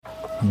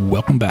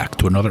Welcome back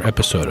to another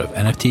episode of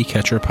NFT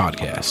Catcher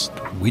Podcast.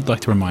 We'd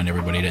like to remind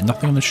everybody that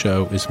nothing on the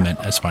show is meant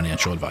as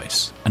financial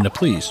advice, and to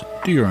please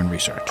do your own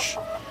research.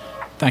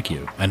 Thank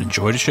you, and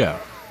enjoy the show.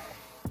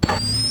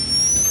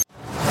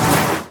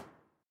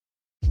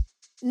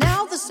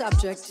 Now the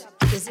subject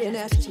is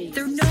NFTs.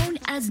 They're known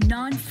as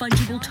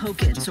non-fungible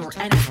tokens, or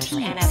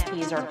NFTs.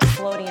 NFTs are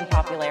exploding in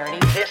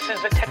popularity. This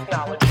is a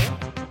technology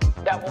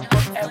that will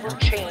forever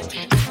change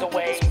the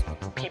way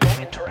people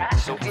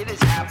interact. So it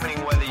is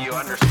happening whether you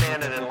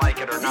understand it and like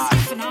it or not.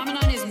 This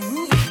phenomenon is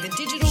moving. The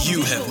digital.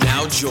 You have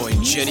now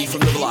joined Jenny from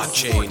the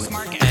blockchain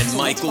and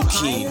Michael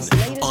Keene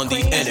on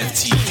the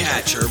NFT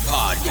Catcher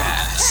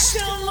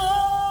Podcast.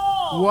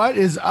 What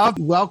is up?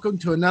 Welcome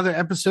to another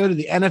episode of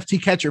the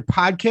NFT Catcher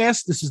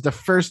Podcast. This is the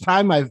first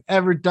time I've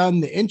ever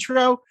done the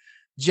intro.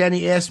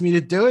 Jenny asked me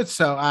to do it,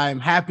 so I'm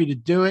happy to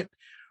do it.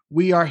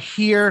 We are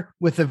here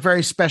with a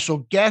very special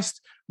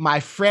guest, my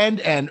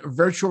friend and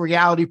virtual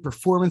reality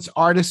performance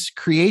artist,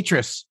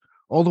 Creatress,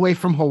 all the way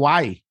from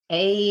Hawaii.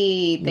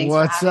 Hey, thanks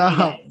What's for having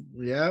up?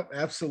 me. Yep,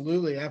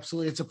 absolutely.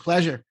 It's a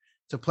pleasure.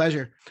 It's a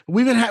pleasure.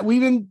 We've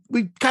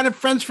kind of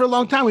friends for a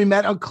long time. We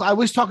met on, I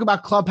always talk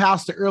about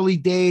Clubhouse, the early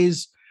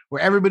days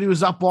where everybody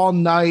was up all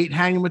night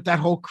hanging with that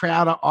whole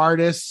crowd of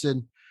artists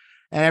and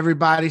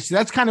everybody. So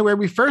that's kind of where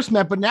we first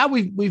met. But now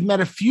we've met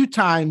a few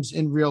times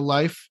in real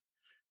life.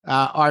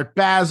 Art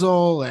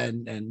Basel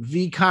and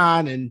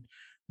VCon and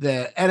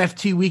the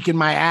NFT week in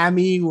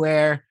Miami,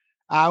 where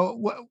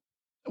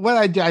what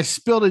I did, I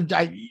spilled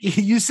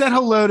you said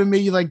hello to me,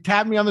 you like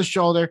tapped me on the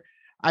shoulder.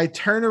 I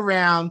turn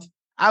around.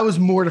 I was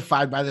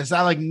mortified by this.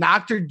 I like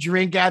knocked her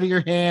drink out of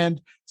your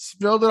hand,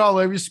 spilled it all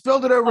over. You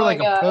spilled it over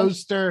a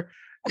poster.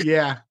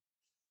 Yeah.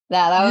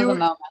 That was a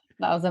moment.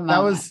 That was a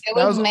moment. It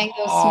was mango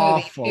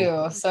awful.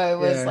 smoothie too. So it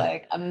was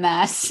like a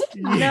mess.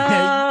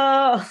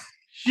 No.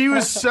 She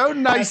was so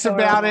nice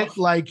about it.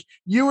 Like,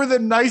 you were the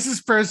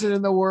nicest person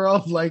in the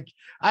world. Like,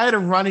 I had to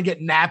run and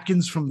get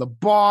napkins from the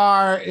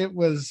bar. It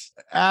was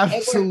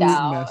absolute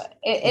mess.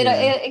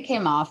 It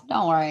came off.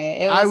 Don't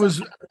worry. I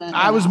was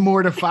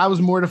mortified. I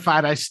was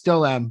mortified. I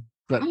still am.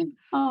 But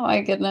oh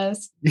my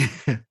goodness.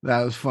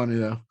 That was funny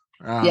though.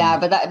 Yeah,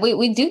 but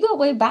we do go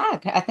way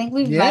back. I think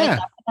we've met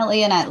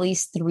definitely in at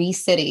least 3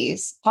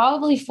 cities,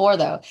 probably 4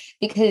 though,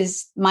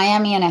 because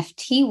Miami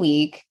NFT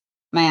week,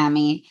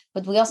 Miami,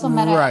 but we also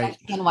met at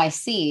NFT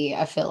NYC,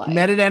 I feel like.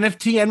 Met at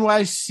NFT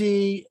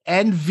NYC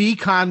and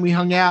VCon. We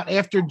hung out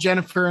after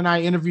Jennifer and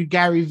I interviewed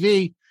Gary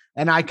V,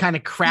 and I kind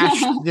of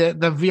crashed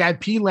the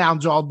VIP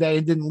lounge all day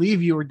and didn't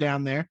leave. You were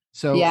down there.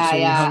 So we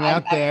hung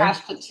out there. I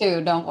crashed it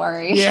too, don't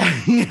worry.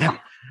 Yeah.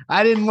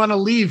 I didn't want to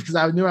leave because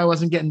I knew I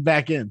wasn't getting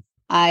back in.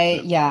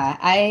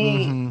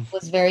 I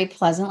was very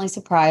pleasantly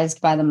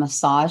surprised by the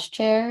massage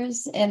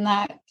chairs in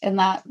that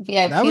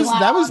VIP lounge.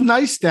 That was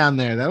nice down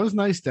there.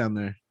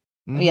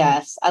 Mm-hmm.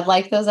 Yes, I'd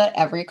like those at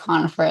every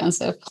conference.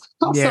 They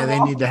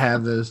need to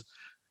have those.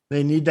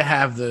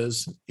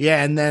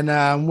 Yeah, and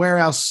then where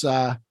else?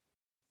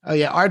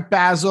 Art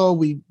Basel.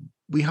 We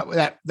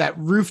that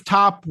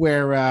rooftop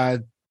where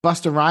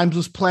Busta Rhymes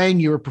was playing.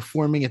 You were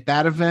performing at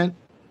that event.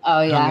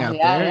 Oh yeah.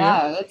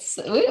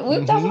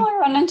 We've definitely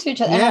run into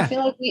each other, and I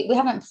feel like we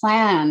haven't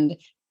planned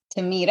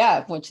to meet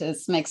up, which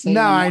makes me.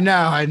 No, I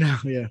know.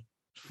 Yeah.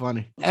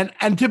 Funny.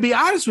 And to be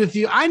honest with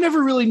you, I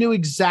never really knew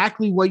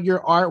exactly what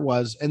your art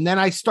was. And then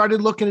I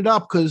started looking it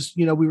up because,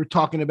 we were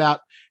talking about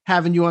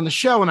having you on the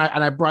show, and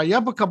I brought you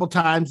up a couple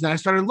times, and I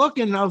started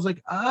looking, and I was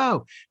like,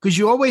 oh, because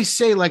you always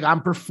say like,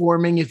 I'm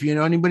performing. If you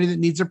know anybody that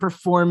needs a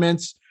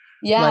performance.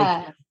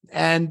 Yeah.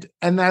 And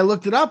I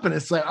looked it up, and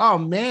it's like, oh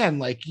man,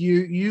 like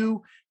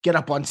you get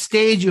up on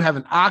stage, you have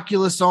an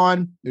Oculus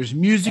on, there's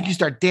music, you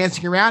start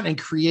dancing around and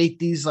create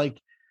these like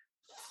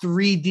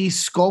 3D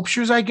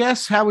sculptures, I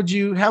guess. How would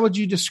you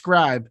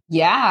describe?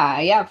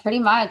 Yeah, pretty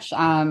much.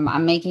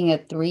 I'm making a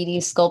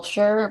 3D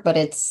sculpture, but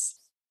it's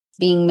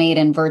being made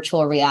in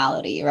virtual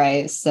reality,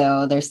 right?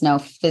 So there's no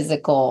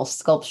physical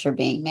sculpture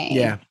being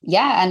made.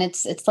 Yeah, and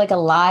it's like a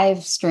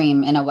live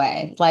stream in a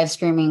way, live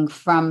streaming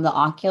from the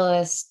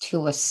Oculus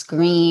to a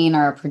screen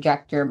or a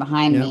projector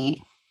behind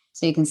me,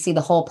 so you can see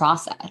the whole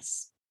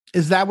process.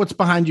 Is that what's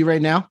behind you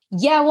right now?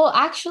 Yeah, well,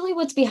 actually,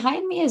 what's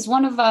behind me is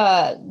one of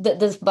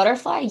this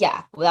butterfly.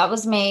 Yeah, that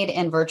was made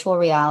in virtual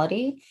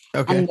reality.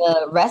 Okay. And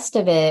the rest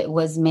of it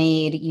was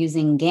made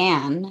using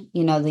GAN,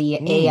 the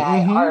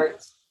AI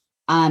art.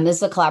 This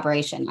is a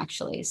collaboration,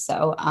 actually.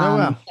 So,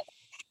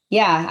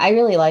 yeah, I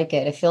really like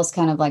it. It feels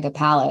kind of like a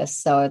palace.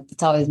 So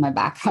it's always my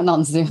background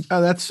on Zoom.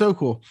 Oh, that's so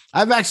cool.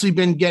 I've actually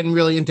been getting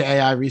really into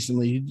AI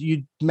recently.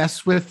 You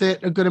mess with it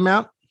a good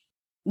amount?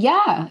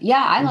 Yeah,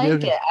 I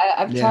like it.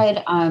 I've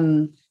tried,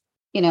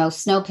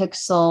 Snow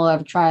Pixel.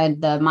 I've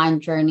tried the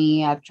Mind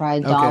Journey. I've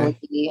tried Dolly.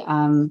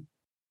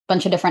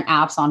 Bunch of different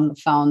apps on the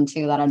phone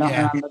too that I don't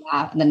remember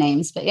the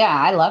names. But yeah,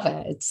 I love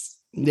it.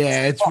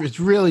 It's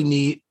really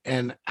neat,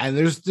 and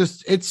there's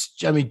just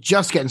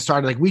just getting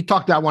started. Like we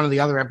talked about one of the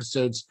other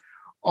episodes,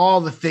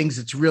 all the things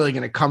that's really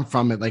going to come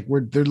from it. Like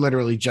they're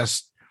literally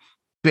just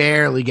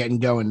barely getting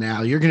going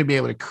now. You're going to be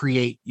able to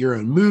create your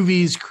own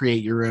movies,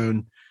 create your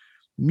own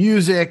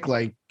music,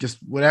 like just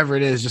whatever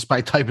it is, just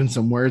by typing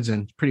some words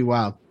in. It's pretty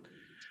wild.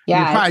 Yeah,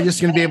 you're probably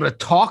just going to be able to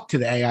talk to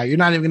the AI. You're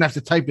not even going to have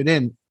to type it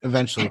in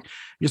eventually.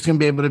 You're just going to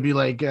be able to be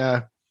like,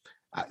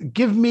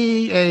 give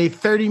me a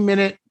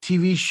 30-minute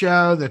TV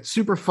show that's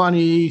super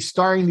funny,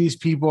 starring these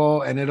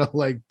people, and it'll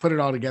like put it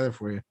all together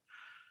for you.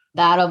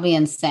 That'll be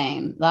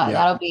insane.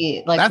 That'll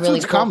be like that's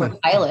really cool for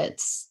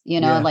pilots.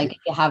 Like if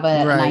you have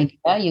an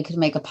idea, you could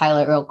make a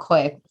pilot real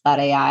quick with that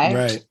AI.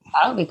 Right.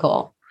 That'll be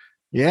cool.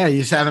 Yeah, you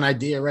just have an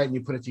idea, right? And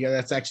you put it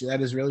together.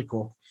 That is really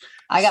cool.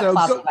 I got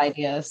lots of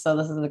ideas, so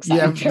this is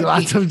exciting. Yeah,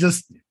 lots of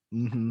just.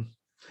 Mm-hmm.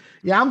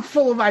 Yeah, I'm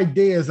full of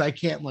ideas. I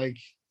can't like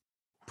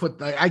put.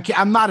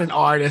 I'm not an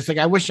artist. Like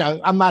I wish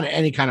I'm not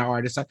any kind of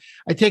artist.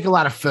 I take a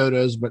lot of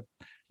photos, but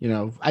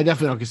I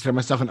definitely don't consider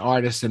myself an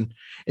artist. And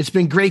it's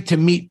been great to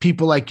meet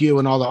people like you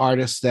and all the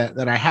artists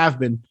that I have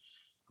been,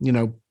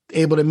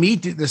 able to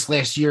meet this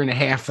last year and a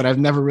half. That I've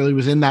never really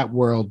was in that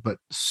world, but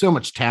so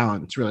much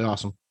talent. It's really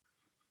awesome.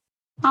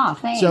 Oh,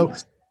 thanks. So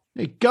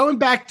going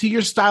back to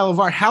your style of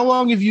art, how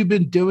long have you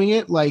been doing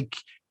it? Like,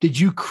 did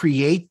you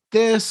create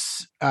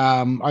this?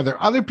 Are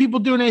there other people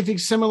doing anything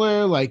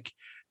similar? Like,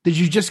 did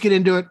you just get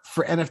into it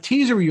for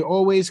NFTs, or were you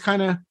always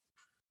kind of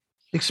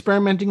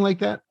experimenting like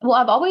that? Well,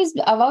 I've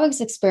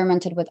always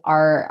experimented with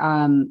art.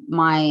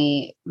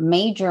 My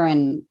major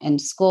in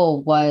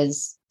school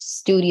was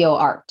studio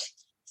art.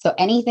 So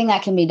anything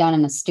that can be done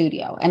in a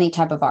studio, any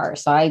type of art.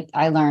 So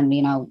I learned,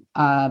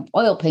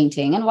 oil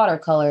painting and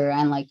watercolor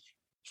and like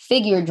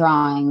figure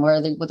drawing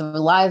with a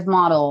live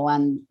model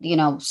and,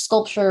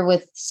 sculpture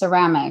with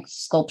ceramics,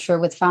 sculpture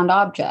with found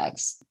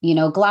objects,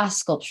 glass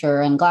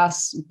sculpture and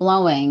glass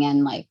blowing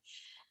and like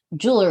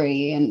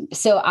jewelry. And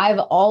so I've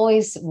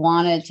always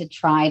wanted to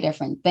try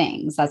different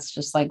things. That's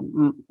just like,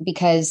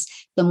 because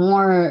the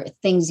more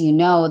things, the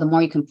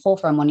more you can pull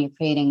from when you're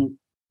creating,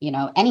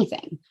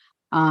 anything.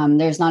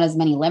 There's not as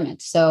many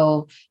limits.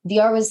 So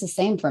VR was the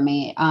same for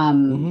me.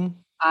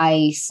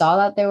 I saw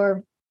that there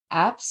were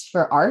apps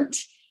for art.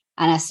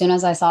 And as soon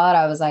as I saw it,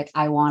 I was like,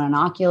 I want an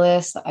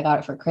Oculus. I got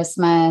it for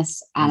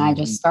Christmas and I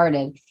just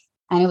started.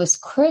 And it was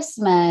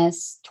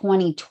Christmas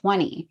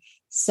 2020.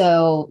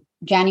 So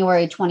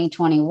January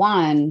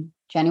 2021,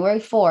 January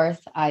 4th,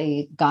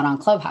 I got on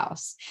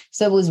Clubhouse.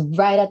 So it was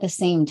right at the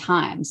same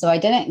time. So I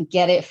didn't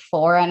get it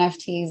for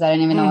NFTs. I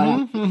didn't even know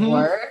what NFTs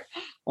were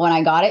when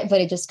I got it,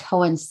 but it just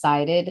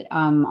coincided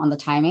on the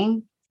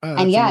timing. Oh,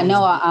 and yeah,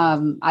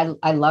 amazing.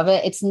 I love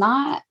it. It's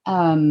not,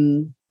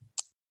 I'm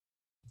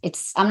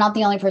not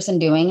the only person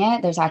doing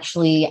it. There's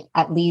actually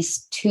at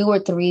least 2 or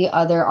 3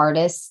 other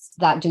artists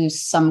that do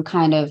some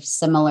kind of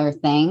similar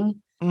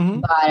thing.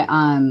 But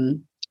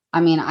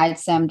I'd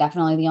say I'm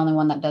definitely the only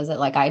one that does it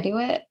like I do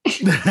it.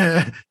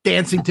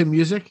 Dancing to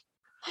music.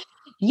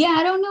 Yeah,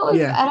 I don't know.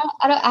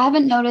 I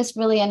haven't noticed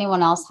really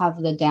anyone else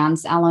have the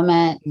dance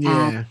element.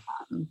 Yeah.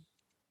 And,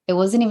 it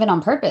wasn't even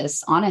on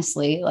purpose,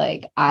 honestly.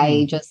 Like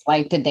I just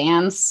like to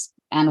dance.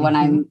 And when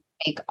I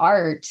make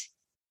art,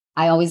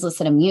 I always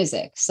listen to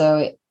music. So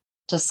it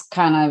just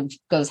kind of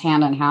goes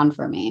hand in hand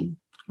for me.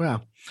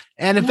 Wow.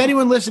 And if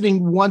anyone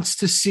listening wants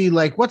to see,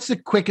 like, what's the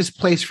quickest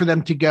place for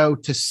them to go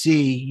to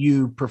see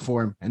you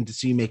perform and to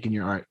see you making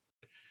your art?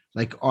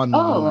 Like online?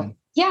 Oh,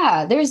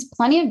 yeah. There's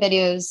plenty of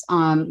videos.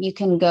 You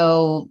can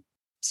go.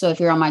 So if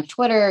you're on my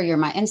Twitter, you're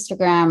my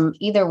Instagram,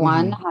 either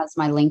one has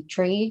my link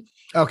tree.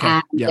 Okay.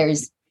 And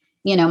there's,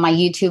 my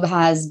YouTube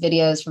has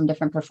videos from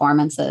different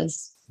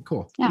performances.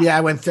 Cool. Yeah.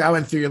 I went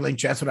through your link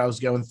tree. That's what I was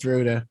going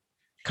through to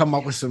come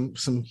up with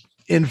some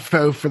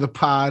info for the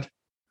pod.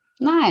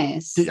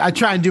 Nice. I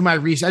try and do my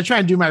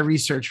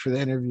research for the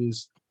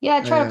interviews. Yeah,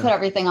 I try to put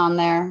everything on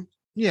there.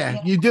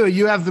 Yeah, you do.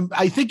 You have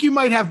I think you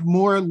might have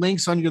more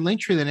links on your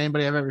link tree than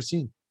anybody I've ever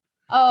seen.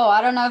 Oh,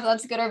 I don't know if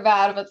that's good or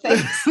bad, but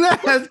thanks.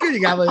 That's good.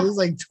 You got there's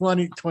like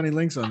 20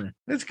 links on there.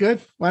 That's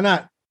good. Why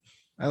not?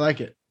 I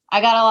like it.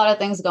 I got a lot of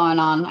things going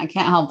on. I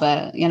can't help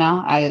it.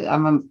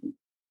 I'm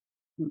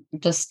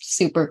just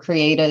super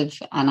creative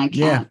and I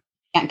can't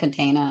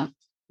contain it.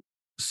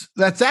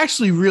 That's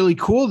actually really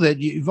cool that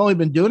you've only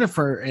been doing it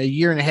for a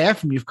year and a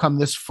half and you've come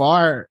this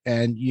far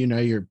and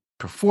you're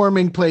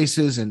performing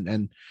places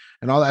and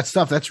all that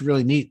stuff. That's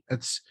really neat.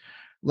 That's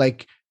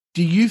like,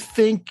 do you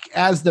think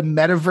as the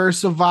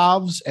metaverse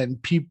evolves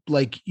and people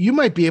like you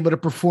might be able to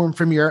perform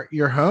from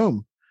your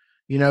home,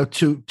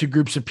 to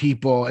groups of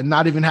people and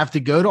not even have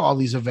to go to all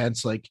these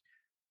events? Like,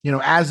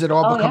 as it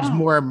all becomes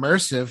more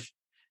immersive,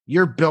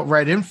 you're built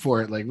right in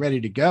for it, like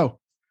ready to go.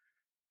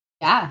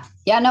 Yeah.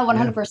 No,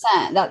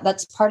 100%.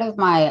 That's part of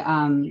my,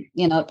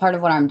 part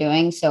of what I'm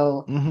doing.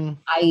 So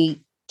I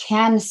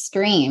can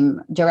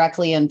stream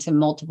directly into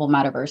multiple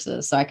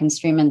metaverses. So I can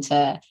stream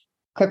into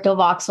crypto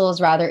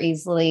voxels rather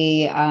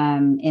easily,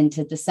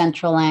 into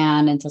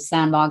Decentraland, into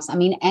Sandbox.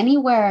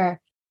 Anywhere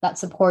that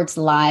supports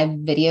live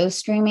video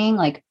streaming,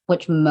 like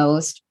which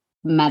most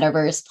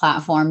metaverse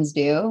platforms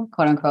do,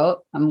 quote unquote.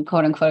 I'm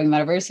quote unquoting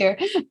metaverse here.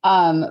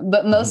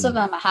 But most of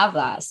them have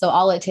that. So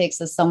all it takes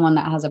is someone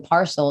that has a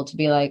parcel to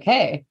be like,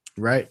 hey,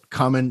 right.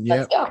 Come in.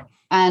 Yeah.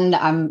 And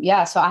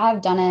so I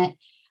have done it.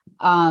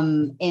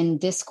 in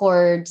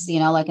Discords,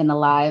 like in the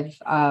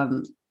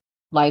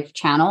live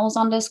channels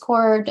on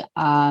Discord.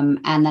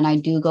 And then I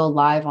do go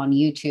live on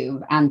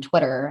YouTube and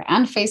Twitter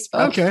and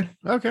Facebook.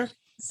 Okay.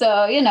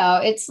 So,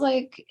 it's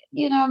like,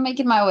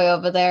 making my way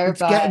over there. It's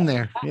getting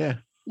there. Yeah.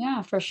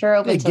 Yeah, for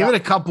sure. Give it a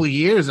couple of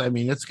years. I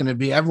mean, it's going to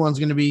be, everyone's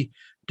going to be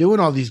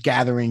doing all these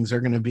gatherings are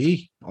going to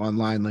be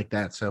online like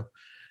that. So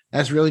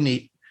that's really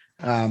neat.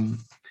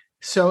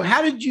 So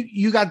how did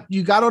you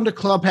got onto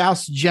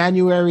Clubhouse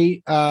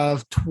January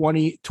of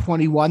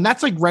 2021?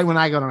 That's like right when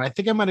I got on. I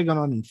think I might've gone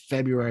on in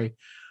February,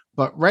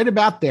 but right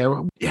about there.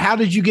 How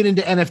did you get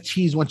into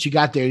NFTs once you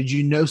got there? Did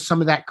you know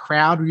some of that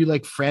crowd? Were you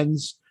like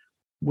friends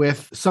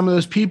with some of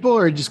those people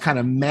or just kind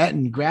of met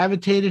and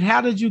gravitated?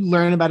 How did you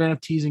learn about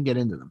NFTs and get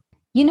into them?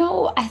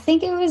 I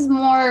think it was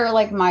more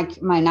like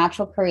my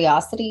natural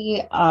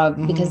curiosity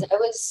because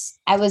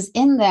I was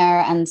in there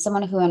and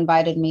someone who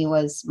invited me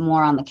was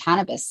more on the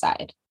cannabis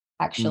side,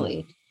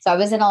 actually. So I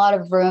was in a lot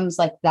of rooms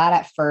like that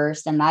at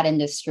first in that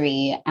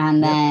industry.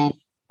 And then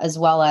as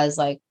well as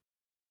like,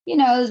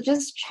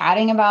 just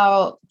chatting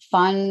about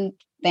fun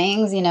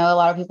things, a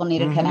lot of people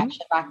needed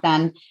connection back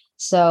then.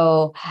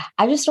 So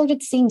I just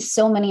started seeing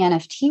so many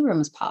NFT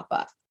rooms pop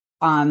up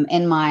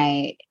in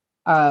my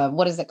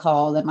what is it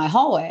called, in my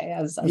hallway,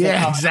 as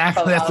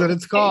exactly. That's what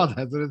it's called.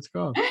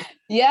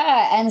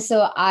 Yeah. And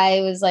so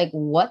I was like,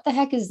 what the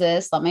heck is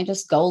this? Let me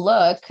just go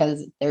look,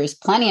 because there's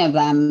plenty of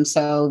them.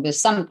 So there's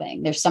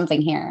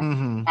something here.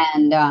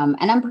 And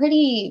I'm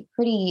pretty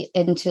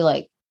into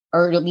like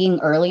being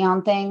early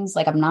on things.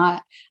 Like I'm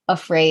not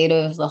afraid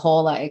of the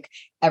whole, like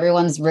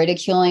everyone's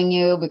ridiculing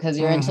you because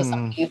you're into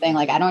some new thing.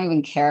 Like I don't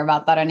even care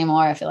about that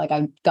anymore. I feel like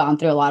I've gone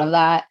through a lot of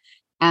that.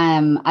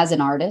 As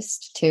an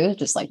artist too,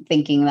 just like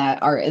thinking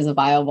that art is a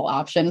viable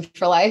option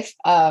for life.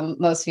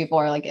 Most people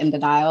are like in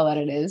denial that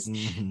it is.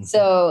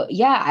 So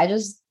yeah, I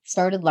just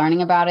started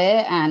learning about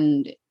it.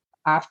 And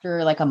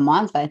after like a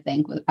month, I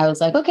think I was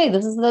like, okay,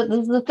 this is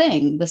the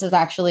thing. This is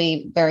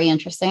actually very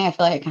interesting. I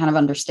feel like I kind of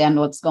understand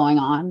what's going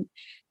on.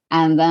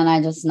 And then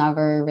I just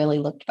never really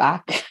looked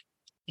back.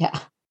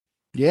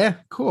 Yeah.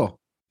 Cool.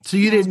 So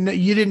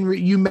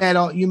you met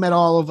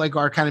all of like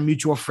our kind of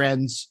mutual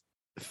friends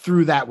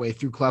through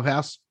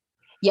Clubhouse.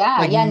 Yeah.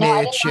 Like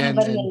Mitch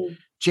and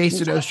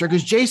Jason Ostro,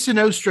 because Jason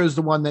Ostro is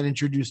the one that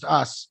introduced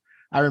us.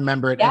 I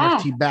remember at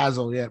NFT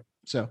Basel. Yeah.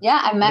 So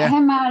I met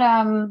him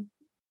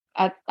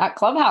at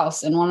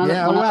Clubhouse in one of the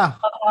wow.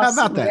 How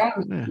about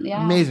that?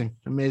 Yeah.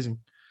 Amazing.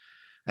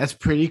 That's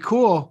pretty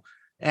cool.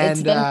 And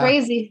it's been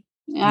crazy.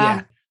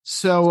 Yeah.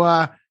 So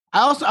I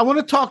want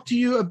to talk to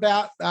you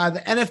about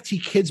the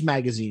NFT Kids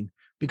magazine,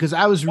 because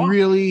I was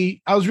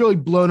really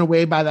blown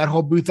away by that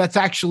whole booth. That's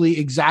actually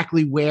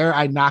exactly where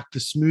I knocked the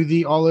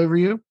smoothie all over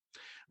you,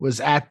 was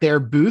at their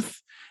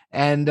booth.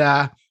 And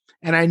I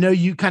know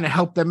you kind of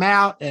helped them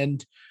out.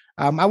 And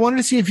I wanted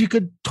to see if you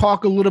could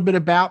talk a little bit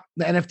about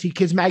the NFT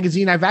Kids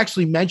magazine. I've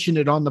actually mentioned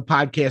it on the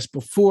podcast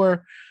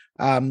before.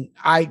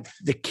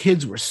 The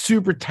kids were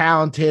super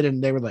talented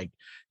and they were like,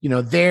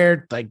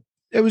 they're like,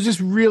 it was just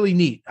really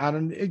neat.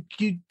 Can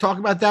you talk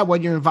about that,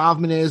 what your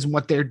involvement is and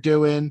what they're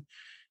doing?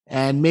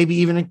 And maybe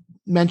even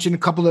mention a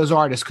couple of those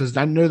artists, because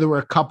I know there were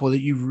a couple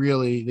that you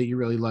really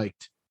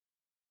liked.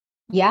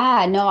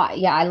 I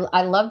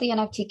love the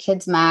NFT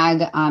Kids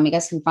mag. You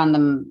guys can find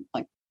them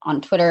like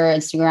on Twitter,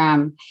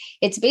 Instagram.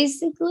 It's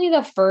basically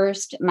the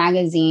first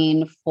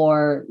magazine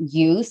for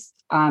youth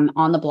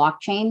on the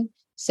blockchain.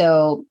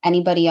 So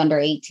anybody under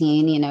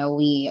 18,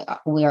 we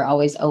are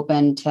always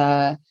open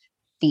to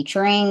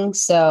featuring.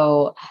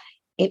 So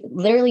it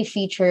literally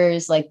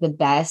features like the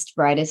best,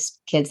 brightest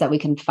kids that we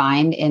can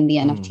find in the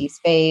NFT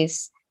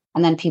space.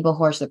 And then people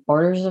who are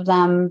supporters of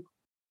them.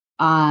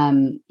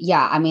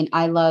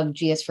 I love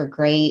GS for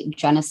Great,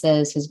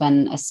 Genesis, who's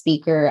been a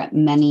speaker at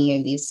many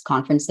of these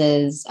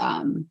conferences.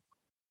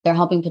 They're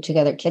helping put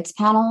together kids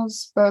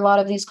panels for a lot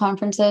of these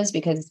conferences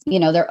because,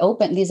 they're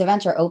open. These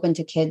events are open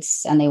to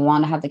kids and they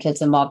want to have the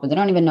kids involved, but they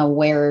don't even know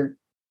where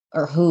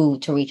or who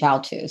to reach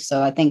out to.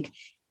 So I think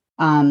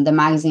the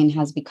magazine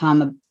has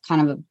become a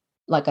kind of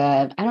I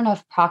don't know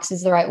if proxy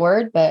is the right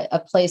word, but a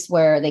place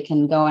where they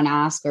can go and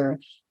ask or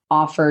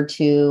offer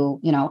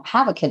to,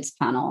 have a kids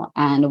panel.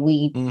 And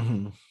we,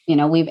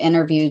 we've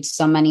interviewed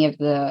so many of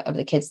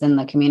the kids in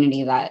the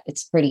community that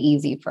it's pretty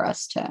easy for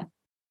us to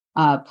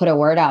put a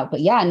word out.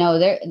 But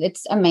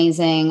it's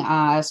amazing.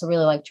 I also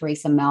really like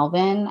Teresa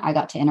Melvin. I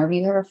got to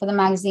interview her for the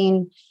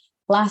magazine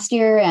last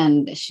year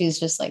and she's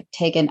just like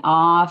taken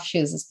off. She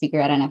was a speaker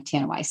at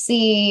NFT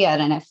NYC, at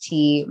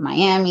NFT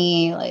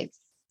Miami. Like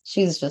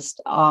she's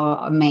just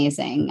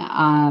amazing.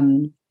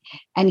 And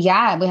we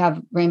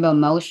have Rainbow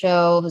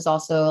Mosho, who's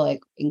also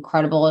like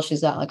incredible.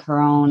 She's got like her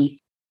own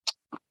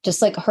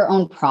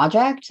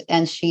project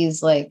and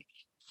she's like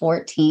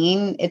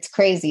 14. It's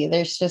crazy.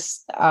 There's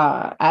just,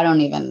 I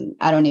don't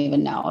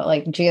even know.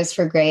 Like GS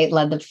for Great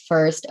led the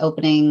first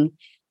opening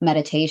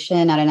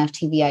meditation at an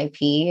NFT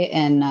VIP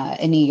in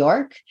New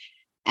York.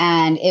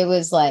 And it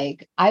was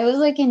like, I was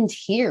like in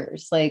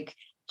tears. Like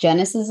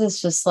Genesis is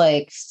just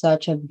like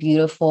such a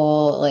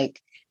beautiful,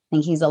 like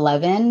think he's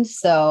 11.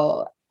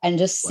 So, and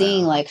just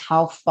seeing like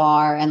how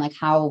far and like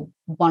how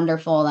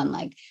wonderful and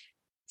like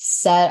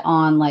set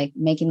on like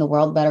making the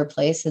world a better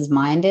place his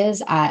mind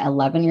is at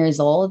 11 years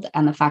old,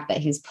 and the fact that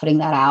he's putting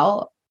that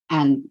out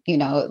and, you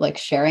know, like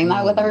sharing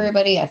that with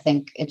everybody, I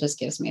think it just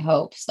gives me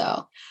hope.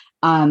 So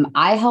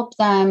I help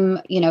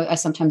them, you know, I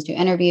sometimes do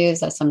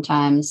interviews, I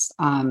sometimes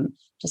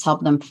just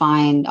help them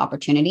find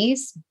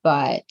opportunities,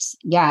 but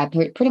yeah,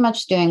 pretty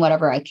much doing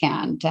whatever I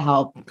can to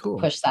help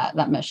push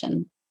that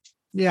mission.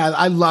 Yeah,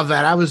 I love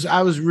that. I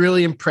was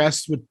really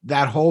impressed with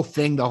that whole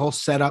thing, the whole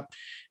setup.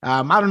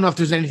 I don't know if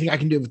there's anything I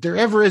can do. If there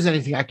ever is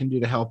anything I can do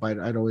to help,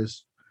 I'd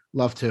always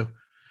love to.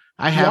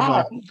 I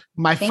have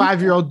my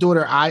 5-year-old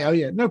daughter.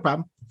 No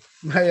problem.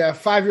 My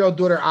 5-year-old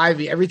daughter,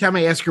 Ivy. Every time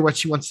I ask her what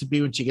she wants to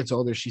be when she gets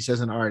older, she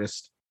says an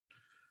artist.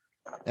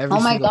 Oh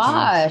my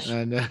gosh!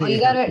 Well,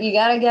 you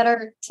gotta get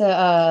her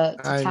to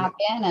tap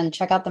in and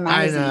check out the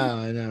magazine.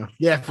 I know.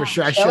 Yeah, for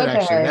sure. I should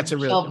actually. That's a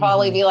real. She'll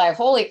probably be like,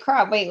 "Holy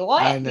crap! Wait,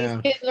 what?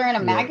 These kids are in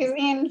a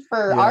magazine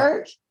for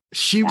art."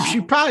 She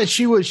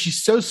would.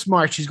 She's so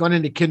smart. She's going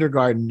into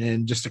kindergarten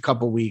in just a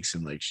couple weeks,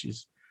 and like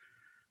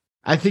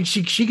I think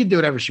she could do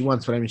whatever she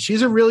wants. But I mean,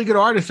 she's a really good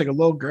artist, like a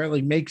little girl.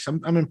 Like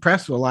I'm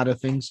impressed with a lot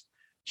of things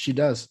she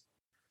does.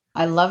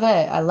 I love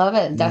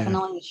it.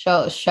 Definitely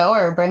show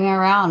her, bring her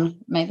around.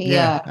 Maybe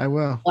I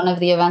will. One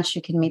of the events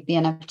you can meet the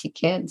NFT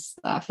kids.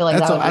 I feel like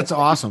that's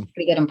awesome.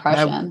 Pretty good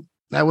impression.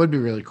 That would be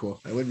really cool.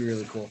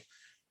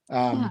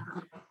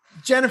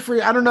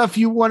 Jennifer, I don't know if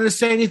you wanted to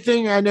say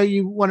anything. I know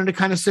you wanted to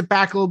kind of sit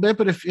back a little bit,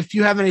 but if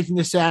you have anything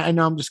to say, I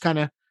know I'm just kind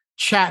of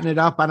chatting it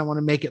up. I don't want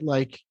to make it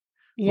like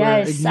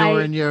we're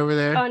ignoring you over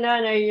there. Oh,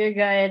 no, you're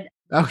good.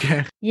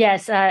 Okay.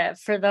 Yes.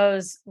 For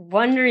those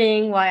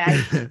wondering why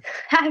I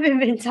haven't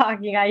been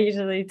talking, I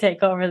usually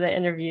take over the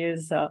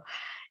interviews. So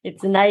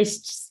it's a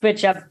nice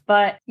switch up.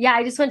 But yeah,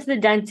 I just went to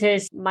the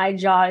dentist. My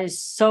jaw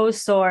is so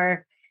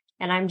sore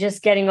and I'm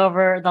just getting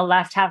over the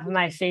left half of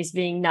my face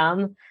being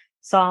numb.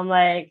 So I'm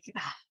like,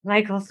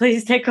 Michael,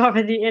 please take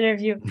over the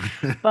interview.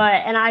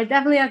 And I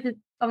definitely have to.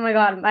 Oh my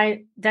God,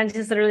 my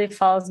dentist literally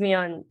follows me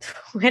on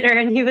Twitter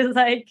and he was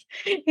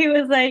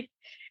like,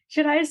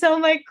 should I sell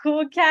my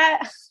cool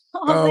cat?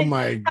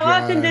 My God.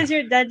 How often does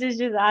your dentist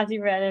just ask you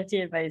for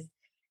NFT advice?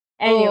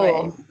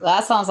 Anyway.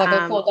 That sounds like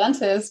a cool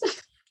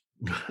dentist.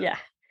 Yeah.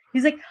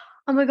 He's like,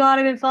 oh my God,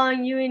 I've been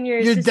following you and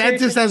your sister. Your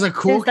dentist has a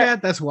cool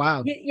cat? That's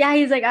wild. Yeah,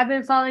 he's like, I've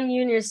been following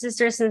you and your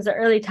sister since the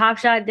early Top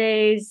Shot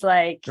days.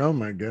 Like, oh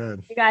my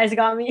God. You guys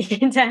got me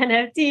into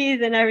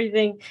NFTs and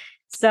everything.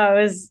 So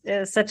it was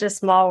such a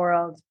small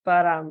world.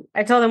 But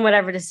I told him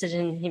whatever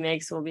decision he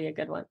makes will be a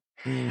good one.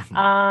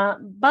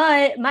 Mm-hmm.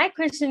 But my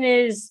question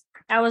is,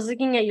 I was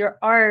looking at your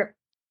art,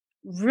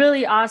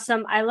 really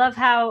awesome. I love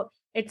how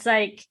it's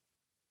like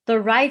the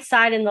right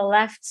side and the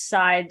left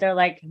side, they're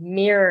like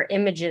mirror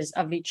images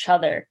of each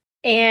other.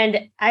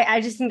 And I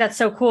just think that's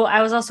so cool.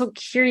 I was also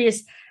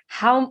curious,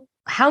 how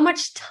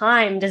much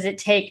time does it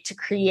take to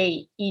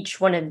create each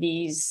one of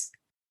these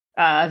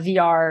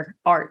VR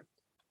art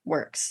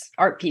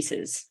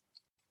pieces?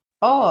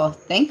 Oh,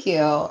 thank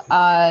you.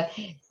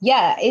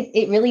 Yeah,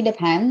 it really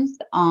depends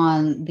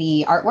on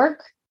the artwork.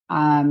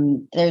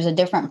 There's a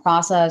different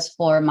process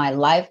for my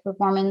live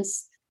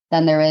performance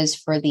than there is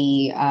for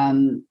the,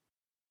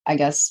 I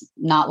guess,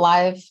 not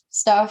live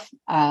stuff.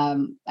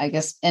 I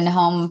guess in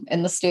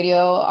the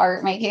studio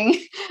art making.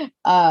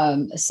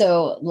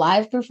 So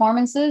live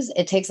performances,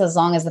 it takes as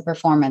long as the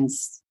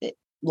performance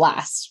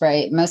lasts,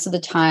 right? Most of the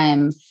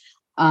time,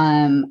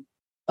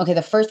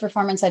 the first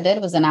performance I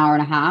did was an hour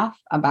and a half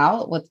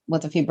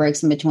with a few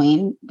breaks in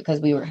between because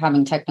we were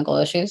having technical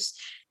issues.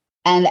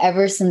 And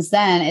ever since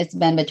then, it's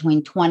been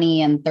between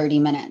 20 and 30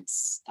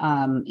 minutes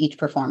each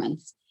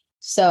performance.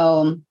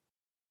 So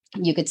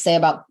you could say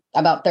about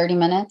 30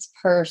 minutes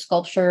per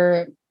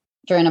sculpture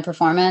during a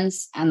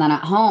performance. And then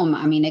at home,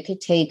 I mean, it could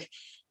take,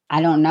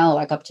 I don't know,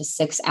 like up to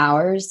 6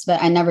 hours,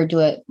 but I never do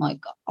it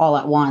like all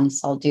at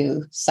once. I'll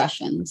do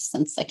sessions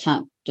since I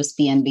can't just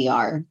be in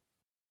VR.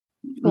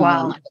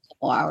 Wow. Like a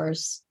couple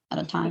hours at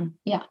a time.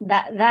 Yeah.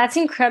 That's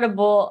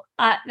incredible.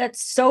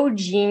 That's so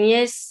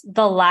genius.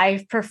 The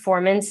live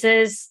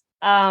performances.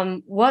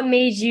 What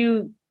made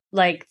you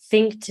like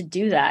think to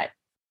do that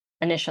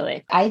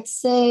initially? I'd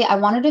say I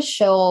wanted to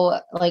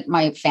show like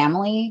my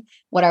family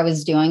what I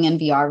was doing in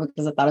VR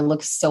because I thought it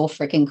looked so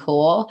freaking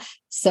cool.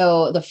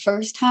 So the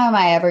first time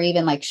I ever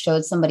even like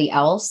showed somebody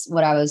else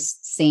what I was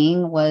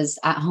seeing was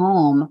at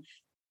home.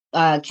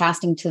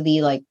 Casting to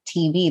the like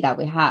TV that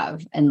we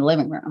have in the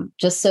living room,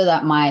 just so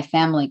that my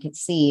family could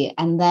see.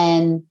 And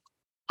then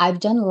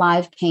I've done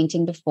live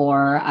painting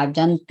before. I've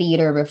done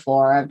theater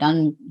before. I've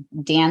done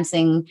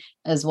dancing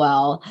as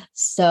well.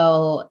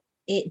 So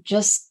it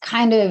just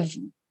kind of,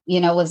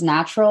 was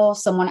natural.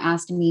 Someone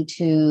asked me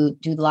to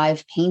do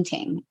live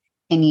painting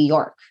in New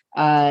York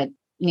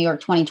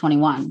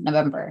 2021,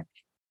 November.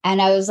 And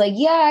I was like,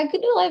 yeah, I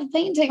could do live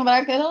painting, but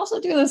I could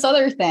also do this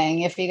other thing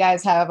if you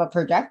guys have a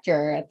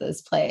projector at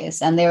this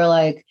place. And they were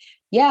like,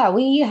 yeah,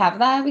 we have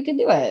that. We could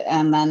do it.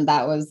 And then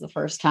that was the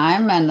first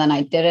time. And then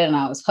I did it and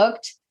I was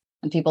hooked.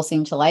 and people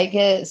seem to like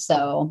it.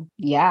 So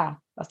yeah,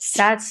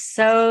 that's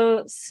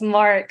so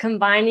smart.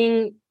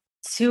 Combining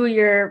two of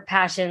your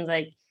passions,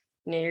 like,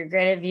 you know, you're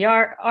great at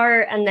VR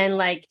art and then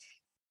like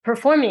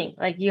performing,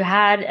 like you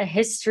had a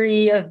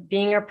history of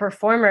being a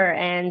performer.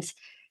 And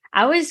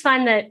I always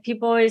find that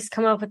people always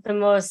come up with the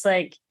most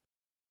like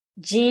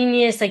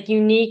genius, like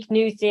unique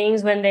new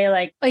things when they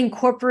like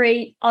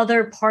incorporate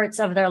other parts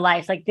of their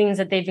life, like things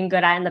that they've been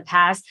good at in the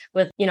past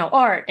with, you know,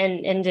 art,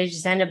 and they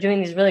just end up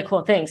doing these really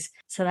cool things.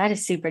 So that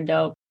is super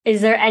dope.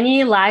 Is there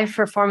any live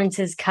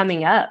performances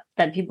coming up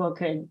that people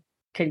could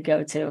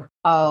go to?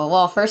 Oh,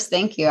 well, first,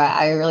 thank you.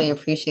 I really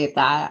appreciate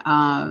that.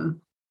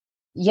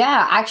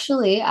 Yeah,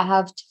 actually, I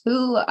have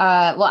two.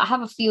 I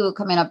have a few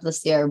coming up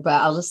this year, but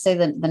I'll just say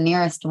that the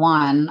nearest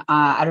one,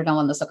 I don't know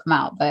when this will come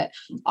out, but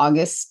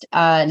August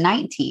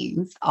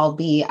 19th, I'll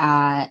be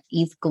at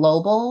ETH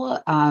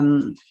Global.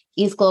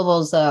 ETH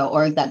Global is an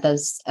org that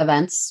does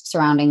events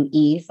surrounding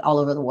ETH all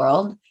over the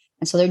world.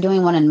 And so they're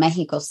doing one in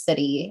Mexico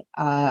City,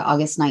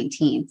 August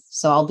 19th.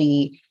 So I'll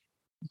be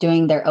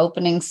doing their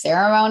opening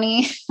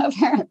ceremony,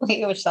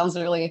 apparently, which sounds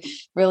really,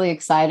 really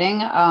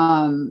exciting.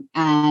 And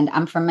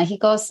I'm from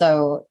Mexico,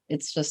 so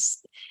it's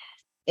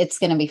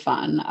going to be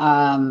fun.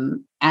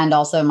 And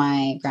also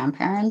my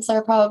grandparents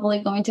are probably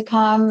going to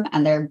come,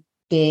 and they're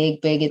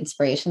big, big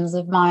inspirations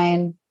of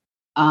mine.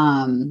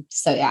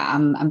 So yeah,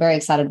 I'm very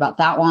excited about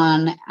that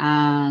one.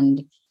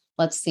 And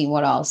let's see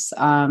what else.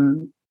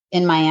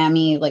 In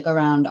Miami, like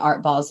around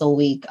Art Basel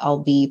Week,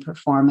 I'll be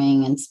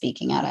performing and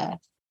speaking at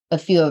a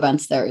few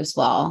events there as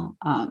well.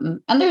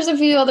 And there's a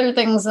few other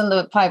things in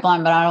the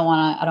pipeline, but I don't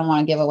want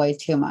to give away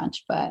too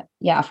much. But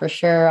yeah, for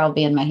sure, I'll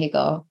be in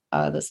Mexico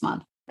this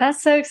month.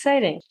 That's so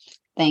exciting.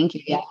 Thank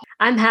you. Yeah,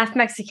 I'm half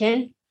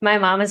Mexican. My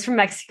mom is from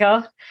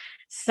Mexico.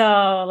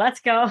 So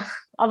let's go.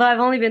 Although I've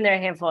only been there a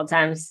handful of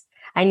times.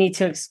 I need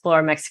to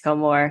explore Mexico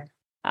more.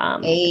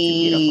 It's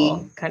a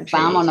beautiful country.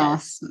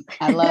 Vámonos.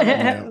 I love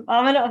it.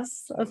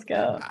 Vámonos. Let's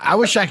go. I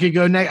wish I could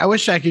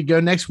go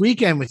next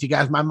weekend with you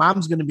guys. My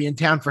mom's going to be in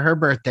town for her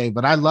birthday,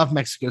 but I love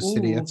Mexico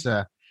City. Ooh.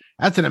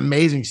 That's an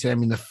amazing city. I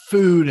mean, the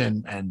food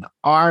and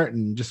art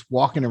and just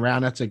walking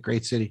around. That's a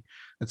great city.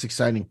 That's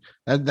exciting.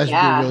 That should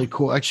be really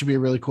cool. That should be a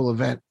really cool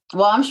event.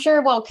 Well, I'm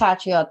sure we'll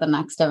catch you at the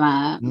next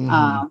event,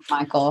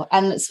 Michael.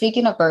 And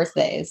speaking of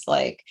birthdays,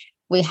 like,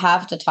 we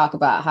have to talk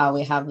about how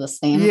we have the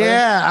same.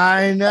 Yeah,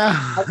 I know.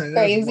 That's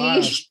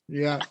crazy.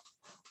 Yeah.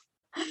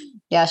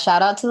 Yeah.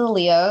 Shout out to the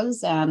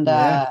Leos and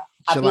happy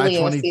July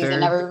Leo 23rd.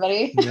 season,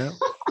 everybody. Yeah.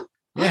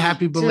 Yeah.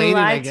 Happy belated,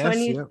 July I guess.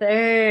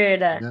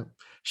 23rd. Yep.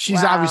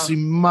 She's obviously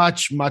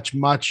much, much,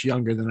 much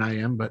younger than I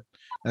am, but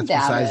that's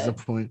besides the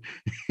point.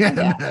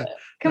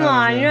 Come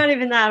on, you're not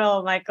even that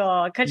old,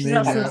 Michael. Cut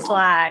yourself some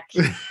slack.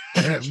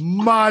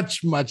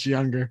 Much, much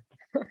younger.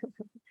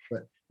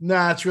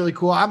 No, it's really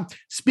cool. I'm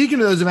speaking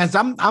of those events.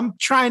 I'm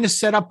trying to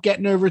set up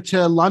getting over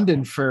to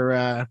London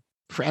for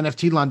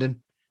NFT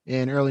London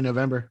in early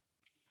November.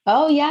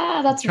 Oh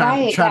yeah, that's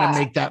right. Trying to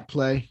make that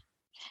play.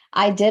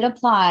 I did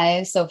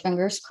apply, so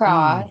fingers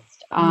crossed.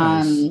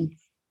 Nice.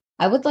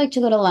 I would like to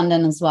go to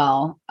London as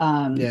well.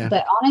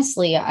 But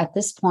honestly, at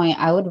this point,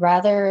 I would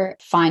rather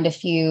find a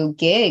few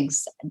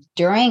gigs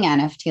during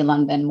NFT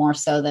London more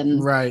so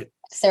than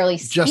necessarily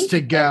just to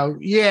go.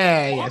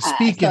 Yeah.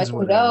 Speaking, so I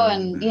can go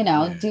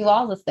and do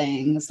all the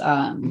things.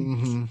 I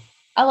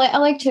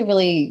like to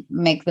really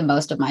make the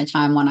most of my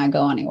time when I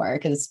go anywhere,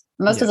 because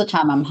most of the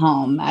time I'm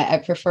home. I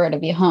prefer to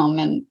be home,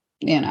 and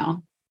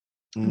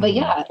But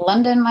yeah,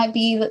 London might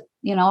be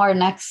our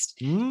next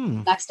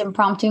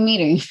impromptu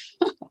meeting.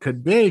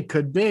 Could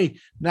be.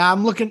 Now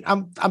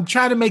I'm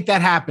trying to make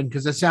that happen,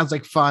 because it sounds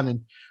like fun,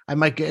 and I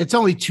might it's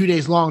only 2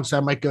 days long, so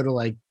I might go to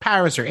like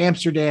Paris or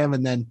Amsterdam,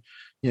 and then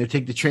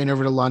take the train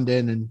over to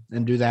London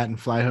and do that and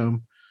fly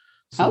home.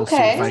 So we'll see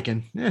if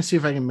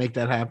I can make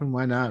that happen.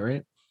 Why not,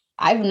 right?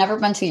 I've never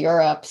been to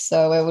Europe,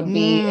 so it would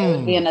be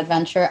an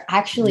adventure.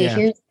 Actually,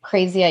 here's a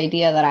crazy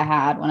idea that I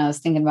had when I was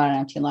thinking about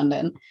NFT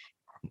London.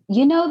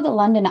 The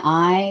London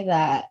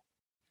Eye,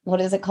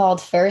 what is it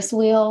called? Ferris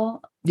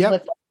wheel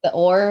with the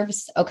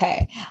orbs.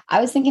 Okay. I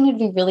was thinking it'd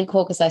be really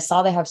cool because I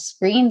saw they have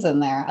screens in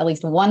there, at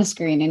least one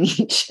screen in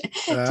each,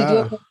 to do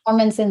a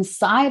performance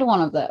inside one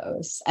of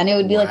those. And it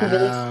would be like a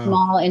really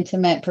small,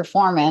 intimate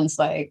performance.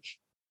 Anyway,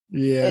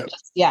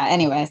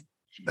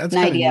 that's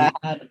an idea.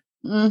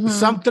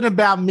 Something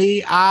about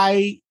me,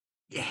 I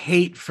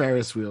hate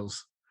Ferris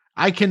wheels.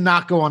 I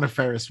cannot go on a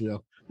Ferris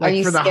wheel. Like, are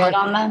you scared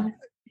on them?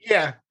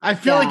 Yeah. I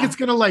feel like it's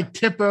going to like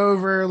tip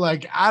over.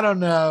 Like, I don't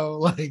know.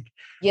 Like,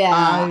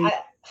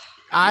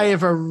 I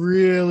have a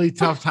really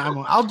tough time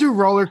on. I'll do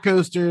roller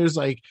coasters,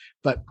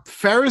 but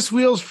Ferris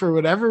wheels, for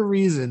whatever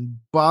reason,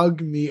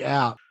 bug me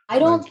out. I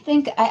don't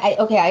think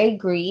I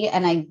agree,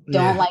 and I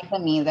don't like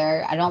them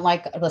either. I don't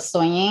like the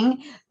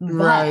swinging.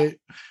 But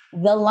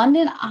the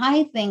London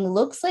Eye thing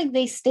looks like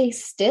they stay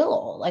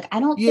still. Like, I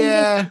don't think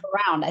they move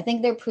around. I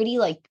think they're pretty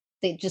like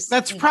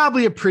That's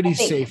probably a pretty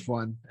safe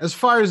one. As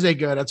far as they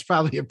go, that's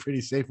probably a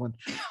pretty safe one.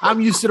 I'm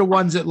used to the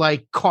ones at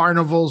like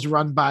carnivals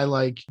run by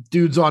like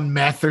dudes on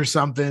meth or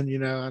something,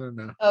 I don't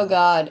know. Oh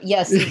God.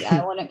 Yes.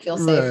 I wouldn't feel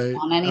safe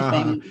on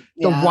anything.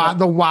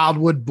 The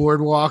Wildwood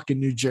Boardwalk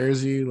in New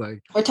Jersey.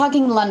 Like, we're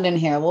talking London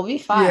here. We'll be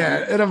fine.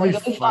 Yeah, it'll be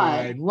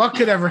fine. What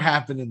could ever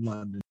happen in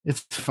London?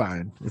 It's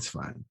fine. It's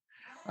fine.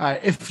 All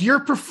right. If you're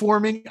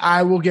performing,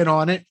 I will get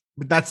on it,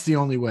 but that's the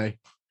only way.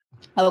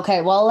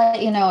 Okay, well, I'll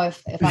let you know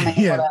if I'm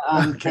able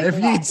to. Okay. If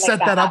you set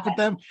that up with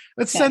them,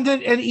 let's send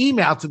an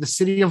email to the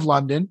City of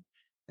London.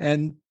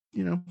 And,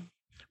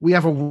 we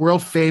have a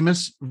world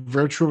famous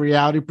virtual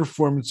reality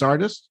performance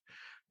artist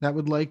that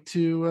would like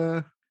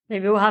to.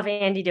 Maybe we'll have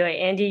Andy do it.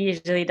 Andy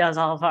usually does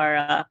all of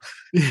our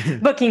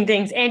booking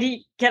things.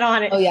 Andy, get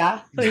on it. Oh,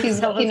 yeah. Please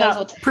help us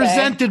out.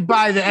 Presented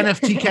by the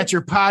NFT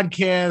Catcher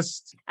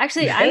podcast.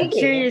 Actually, I'm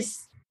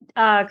curious,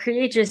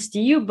 Creatress, do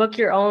you book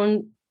your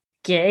own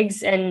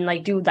gigs and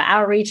like do the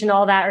outreach and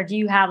all that, or do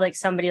you have like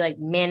somebody like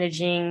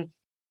managing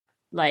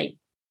like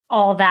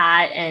all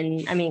that?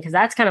 And I mean, because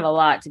that's kind of a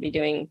lot to be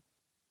doing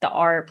the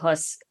art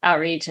plus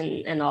outreach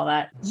and all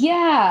that.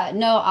 Yeah,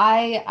 no,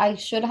 I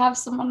should have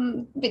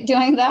someone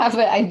doing that,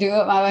 but I do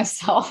it by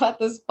myself at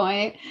this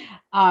point.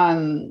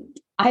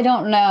 I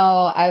don't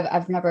know.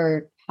 I've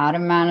never had a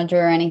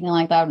manager or anything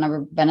like that. I've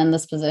never been in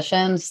this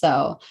position,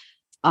 so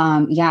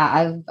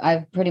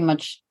I've pretty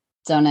much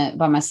done it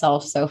by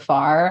myself so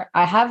far.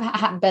 I have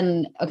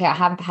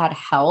had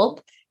help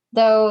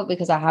though,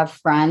 because I have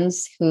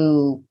friends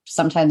who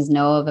sometimes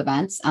know of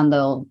events and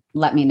they'll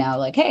let me know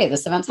like, hey,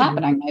 this event's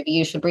happening. Maybe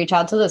you should reach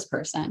out to this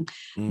person.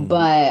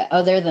 But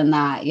other than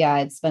that,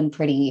 it's been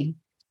pretty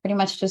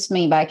much just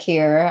me back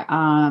here.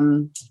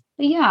 But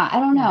yeah, I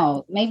don't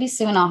know. Maybe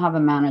soon I'll have a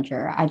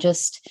manager. I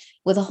just,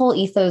 with the whole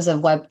ethos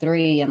of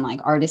Web3 and like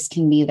artists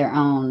can be their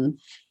own,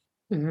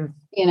 I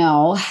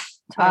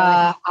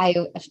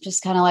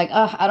just kind of like,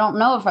 I don't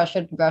know if I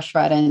should rush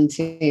right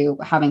into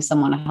having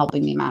someone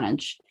helping me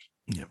manage.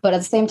 Yep. But at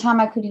the same time,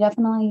 I could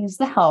definitely use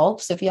the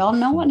help. So if y'all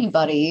know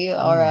anybody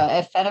or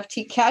if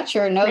NFT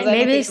Catcher knows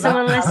maybe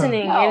someone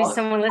listening,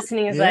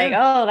 is like,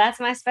 oh, that's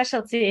my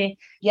specialty.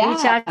 Yeah,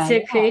 reach out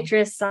to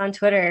Creatress on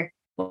Twitter.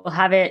 We'll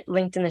have it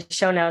linked in the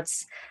show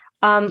notes.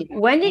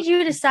 When did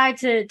you decide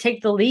to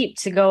take the leap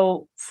to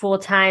go full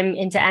time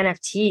into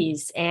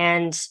NFTs?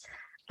 And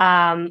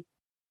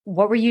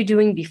what were you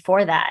doing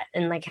before that?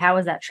 And like, how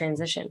was that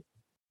transition?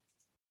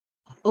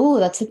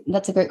 Oh, that's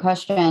a great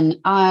question.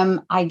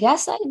 I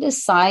guess I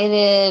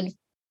decided,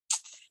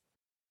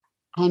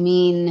 I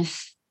mean,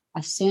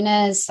 as soon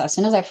as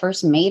I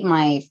first made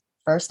my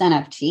first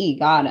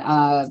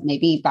NFT,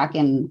 maybe back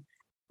in,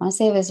 I want to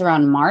say it was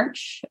around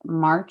March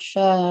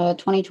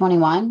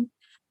 2021.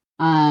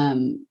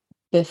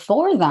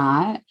 Before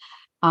that,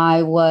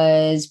 I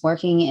was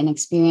working in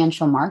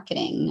experiential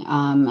marketing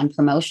and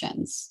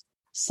promotions.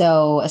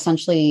 So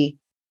essentially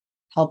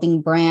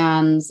helping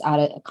brands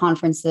at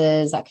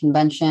conferences, at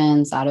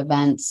conventions, at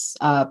events,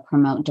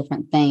 promote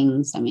different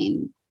things. I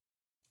mean,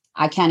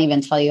 I can't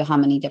even tell you how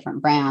many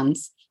different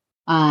brands.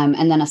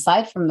 And then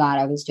aside from that,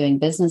 I was doing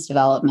business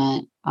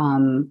development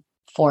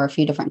for a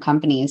few different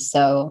companies.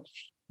 So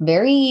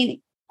it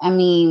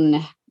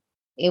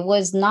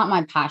was not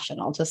my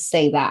passion. I'll just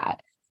say that.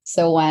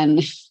 So when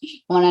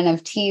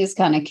NFTs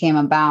kind of came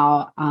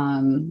about,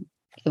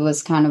 it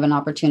was kind of an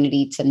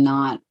opportunity to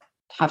not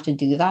have to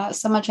do that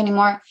so much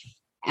anymore.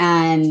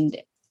 And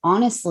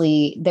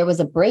honestly, there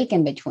was a break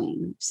in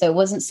between. So it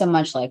wasn't so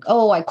much like,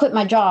 oh, I quit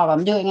my job,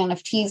 I'm doing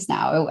NFTs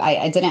now.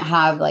 I didn't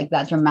have like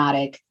that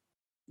dramatic,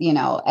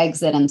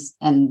 exit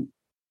and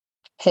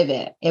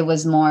pivot. It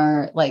was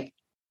more like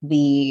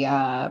the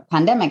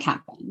pandemic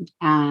happened.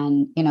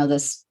 And,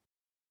 this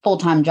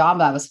full-time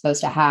job I was supposed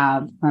to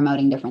have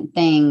promoting different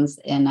things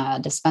in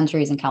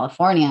dispensaries in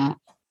California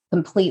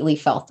completely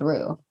fell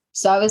through.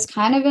 So I was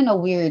kind of in a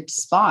weird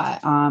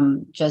spot,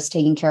 just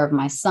taking care of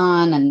my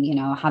son and,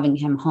 having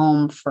him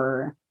home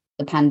for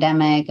the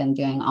pandemic and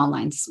doing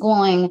online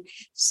schooling.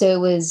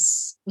 So it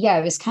was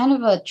kind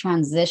of a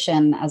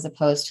transition as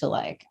opposed to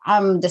like,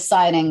 I'm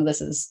deciding this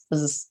is,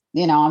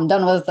 I'm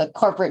done with the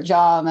corporate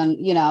job. And,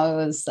 it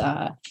was,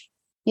 a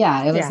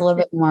little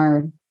bit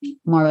more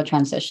of a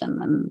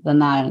transition than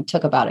that. And it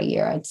took about a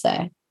year, I'd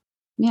say.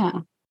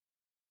 Yeah.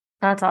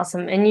 That's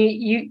awesome. And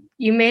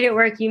you made it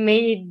work. You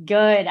made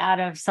good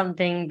out of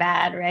something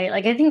bad, right?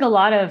 Like I think a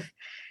lot of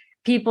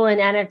people in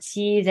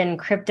NFTs and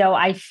crypto,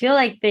 I feel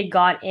like they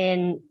got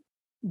in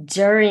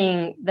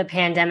during the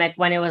pandemic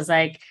when it was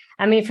like,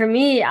 I mean, for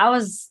me, I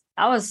was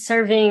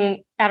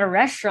serving at a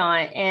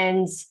restaurant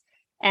and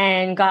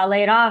got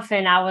laid off.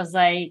 And I was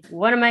like,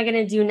 what am I going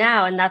to do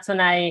now? And that's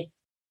when I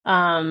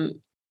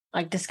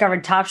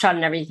discovered Top Shot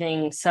and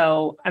everything.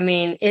 So, I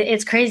mean,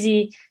 it's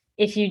crazy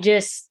if you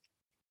just,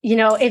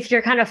 if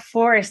you're kind of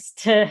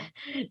forced to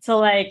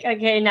like,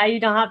 okay, now you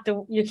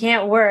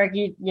can't work,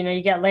 you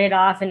get laid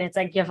off and it's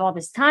like, you have all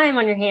this time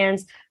on your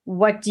hands.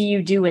 What do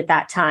you do with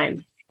that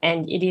time?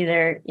 And it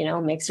either,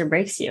 makes or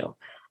breaks you.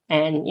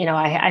 And,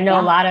 I know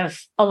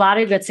a lot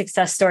of good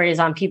success stories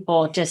on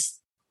people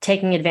just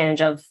taking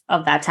advantage of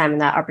that time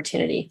and that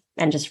opportunity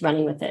and just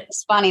running with it.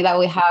 It's funny that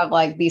we have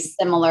like these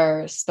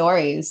similar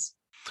stories.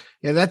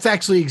 Yeah, that's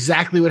actually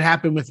exactly what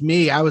happened with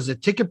me. I was a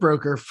ticket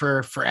broker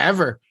for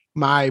forever,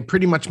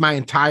 pretty much my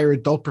entire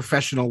adult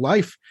professional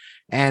life.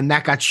 And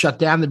that got shut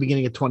down in the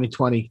beginning of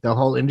 2020. The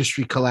whole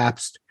industry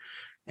collapsed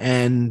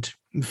and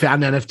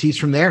found NFTs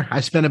from there.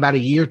 I spent about a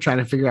year trying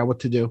to figure out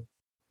what to do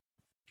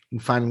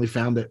and finally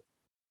found it.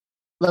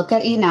 Look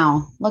at you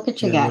now. Look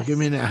at you guys. Look at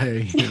me now.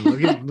 Hey,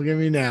 look at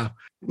me now.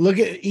 Look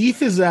at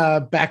ETH is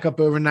back up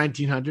over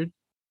 1900.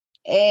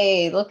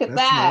 Hey, look at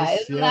that.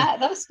 Nice. Yeah.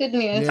 That's good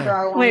news for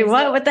our Wait,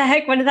 what the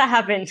heck? When did that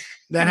happen?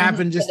 That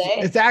happened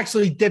it's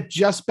actually dipped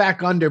just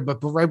back under, but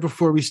right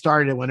before we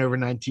started, it went over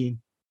 19.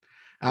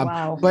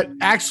 Wow. But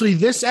actually,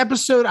 this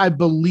episode, I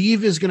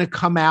believe, is going to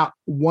come out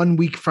 1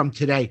 week from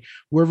today.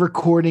 We're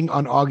recording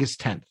on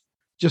August 10th,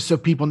 just so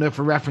people know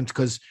for reference,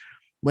 because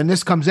when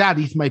this comes out,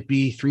 ETH might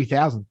be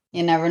 3,000.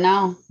 You never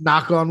know.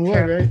 Knock on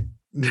wood,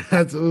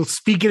 right? We'll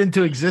speak it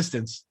into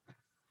existence.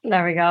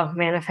 There we go.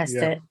 Manifest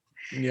it.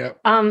 Yeah.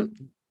 Do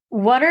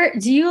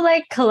you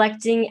like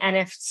collecting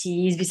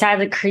NFTs besides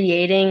like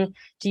creating?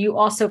 Do you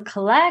also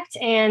collect?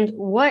 And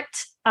what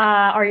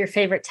are your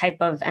favorite type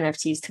of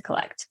NFTs to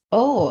collect?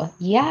 Oh,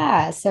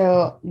 yeah.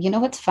 So, you know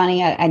what's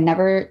funny? I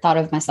never thought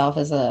of myself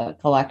as a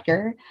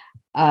collector.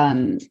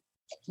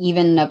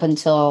 Even up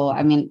until,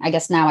 I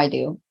guess now I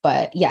do,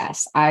 but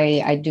yes,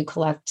 I do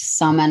collect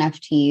some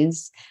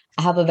NFTs.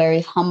 I have a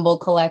very humble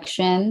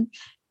collection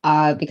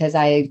because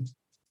I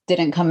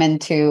didn't come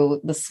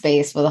into the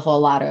space with a whole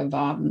lot of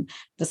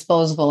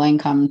disposable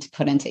income to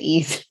put into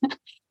ETH.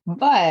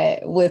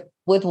 But with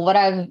what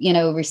I've,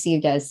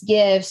 received as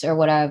gifts or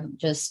what I've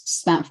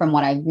just spent from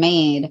what I've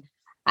made,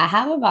 I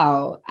have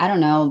about, I don't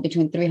know,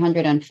 between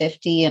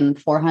 350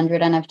 and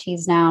 400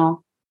 NFTs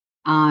now.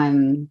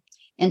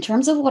 In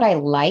terms of what I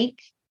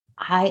like,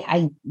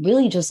 I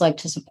really just like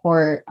to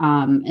support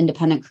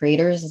independent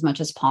creators as much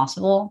as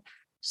possible.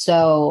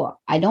 So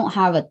I don't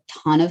have a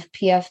ton of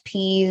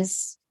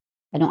PFPs.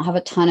 I don't have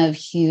a ton of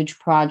huge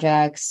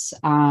projects.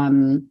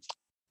 I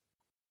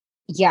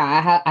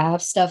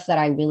have stuff that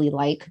I really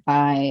like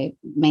by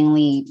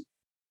mainly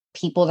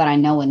people that I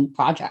know in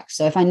projects.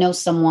 So if I know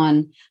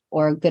someone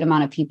or a good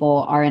amount of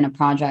people are in a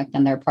project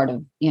and they're part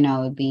of,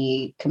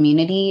 the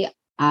community,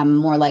 I'm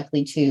more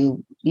likely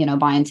to,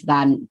 buy into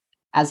that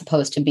as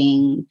opposed to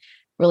being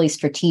really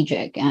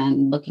strategic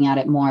and looking at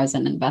it more as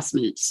an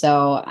investment.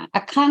 So I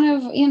kind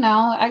of,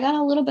 I got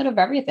a little bit of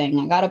everything.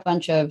 I got a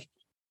bunch of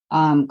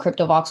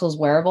CryptoVoxels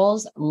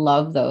wearables.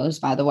 Love those,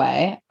 by the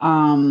way.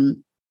 I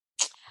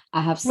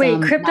have some. Wait,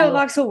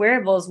 CryptoVoxel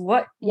wearables.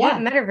 What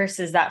metaverse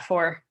is that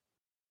for?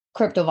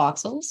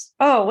 CryptoVoxels.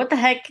 Oh, what the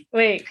heck?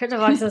 Wait,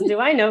 CryptoVoxels. Do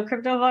I know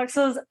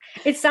CryptoVoxels?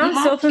 It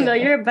sounds so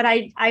familiar, but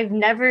I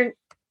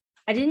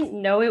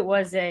didn't know it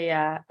was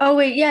a. Oh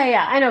wait,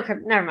 yeah. I know.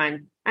 Never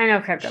mind. I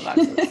know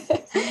CryptoVoxels.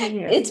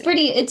 It's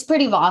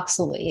pretty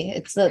voxely.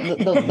 It's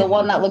the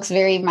one that looks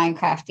very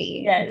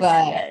Minecrafty.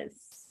 Yes.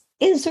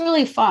 It's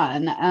really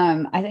fun.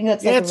 I think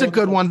that's it's a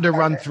good one to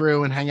run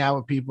through and hang out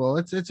with people.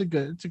 It's a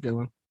good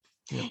one.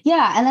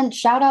 Yeah, and then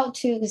shout out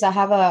to, because I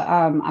have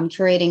I'm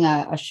curating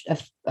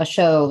a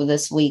show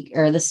this week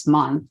or this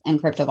month in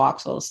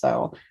CryptoVoxels,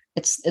 so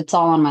it's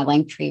all on my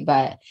link tree.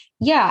 But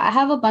yeah, I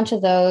have a bunch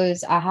of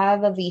those. I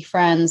have a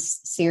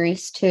VFriends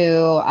Series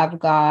 2. I've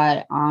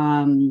got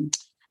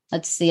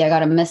let's see, I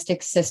got a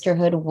Mystic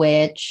Sisterhood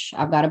Witch.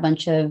 I've got a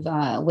bunch of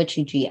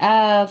Witchy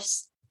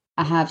GFs.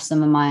 I have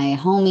some of my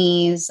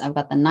homies. I've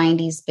got the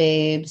 90s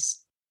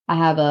babes. I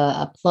have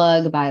a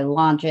plug by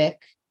Logic.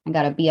 I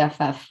got a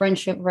BFF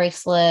friendship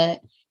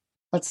bracelet.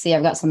 Let's see,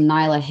 I've got some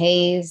Nyla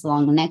Hayes,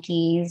 long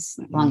necky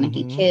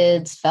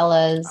kids,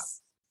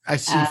 fellas. I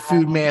see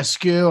Food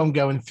Masku. I'm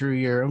going through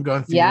your wild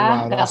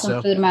I got also.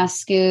 some Food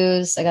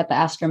Maskus. I got the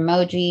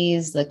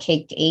Astromojis, the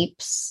Caked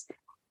Apes.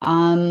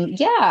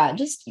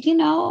 Just,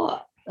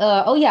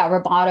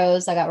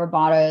 Robotos. I got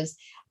Robotos.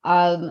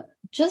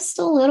 Just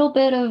a little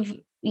bit of,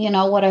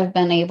 what I've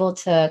been able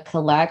to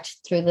collect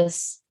through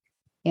this,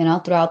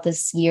 throughout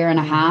this year and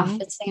a half,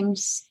 it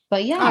seems.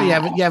 But yeah.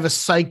 Oh, you have a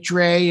Psych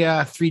Dre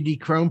 3D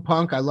Chrome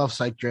Punk. I love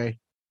Psych Dre.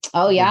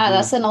 Oh yeah,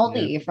 that's an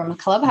oldie from a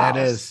Clubhouse. That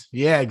is.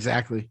 Yeah,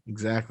 exactly.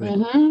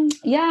 Mm-hmm.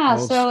 Yeah.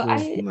 Old so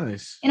school.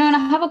 Nice. And I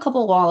have a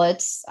couple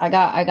wallets. I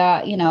got,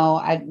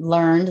 I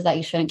learned that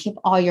you shouldn't keep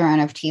all your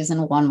NFTs in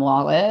one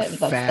wallet.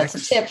 That's a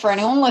tip for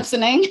anyone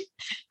listening.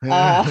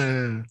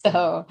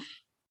 So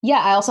yeah,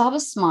 I also have a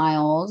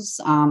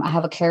Smiles. I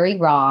have a Carrie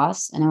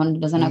Ross. Anyone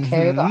who doesn't know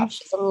Carrie Ross,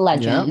 she's a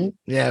legend. Yep.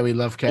 Yeah, we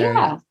love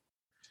Carrie.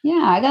 Yeah,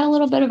 I got a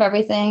little bit of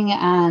everything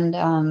and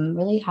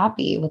really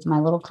happy with my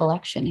little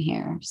collection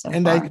here. So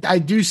and I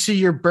do see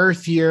your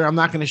birth year. I'm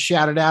not going to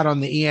shout it out on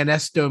the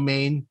ENS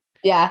domain.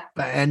 Yeah.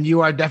 And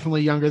you are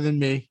definitely younger than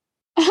me.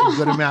 A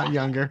good amount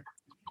younger.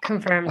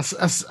 Confirmed.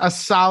 A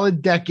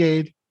solid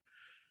decade.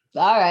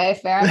 All right,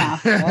 fair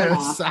enough.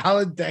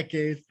 Solid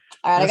decade.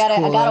 All right, I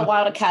got a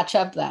while to catch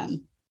up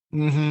then.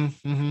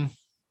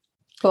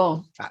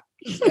 Cool.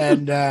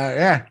 And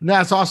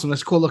that's awesome.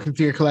 That's cool looking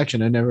through your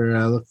collection. I never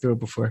looked through it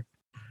before.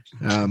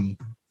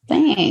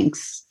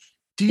 Thanks.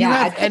 Do you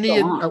have any?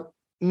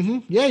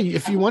 Yeah,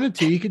 if you wanted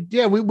to, you could.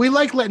 Yeah, we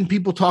like letting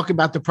people talk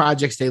about the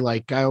projects they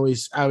like. I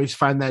always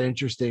find that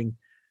interesting.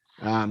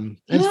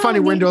 It's funny.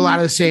 We're into a lot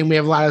of the same. We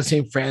have a lot of the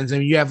same friends. I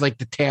mean, you have like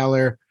the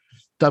Taylor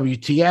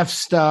WTF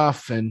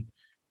stuff and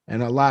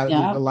a lot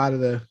of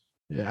the.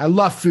 Yeah, I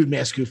love Food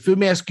Masku. Food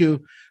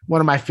Masku,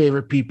 one of my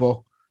favorite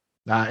people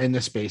in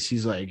this space.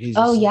 He's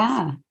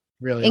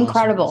really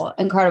incredible, awesome.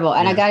 incredible.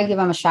 And I got to give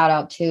him a shout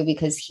out too,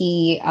 because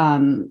he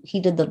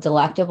did the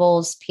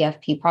Delectables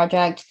PFP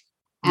project,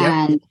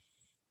 and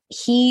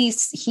he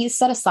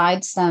set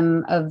aside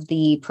some of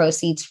the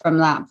proceeds from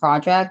that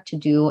project to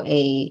do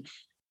a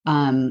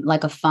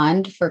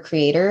fund for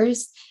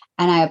creators.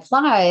 And I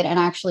applied and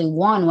actually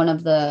won one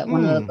of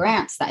the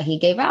grants that he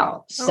gave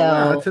out. So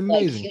that's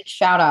amazing. Huge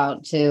shout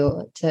out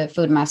to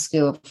Food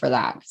Masku for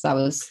that, because that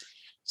was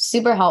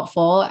super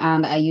helpful.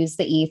 And I used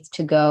the ETH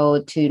to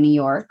go to New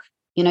York.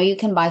 You know, you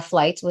can buy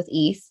flights with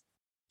ETH.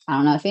 I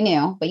don't know if you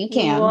knew, but you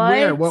can.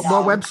 Where? What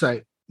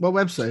website? What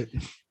website?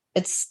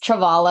 It's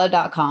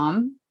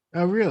Travala.com.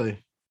 Oh,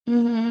 really?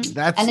 Mm-hmm.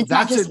 That's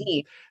not just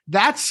ETH.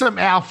 That's some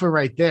alpha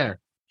right there.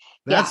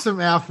 That's some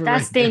alpha.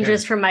 That's right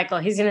dangerous there. for Michael.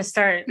 He's gonna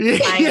start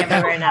buying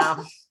everywhere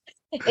now.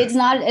 It's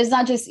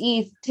not just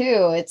ETH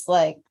too. It's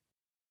like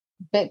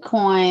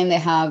Bitcoin. They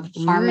have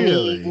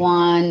Harmony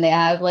One. They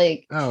have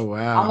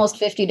almost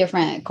 50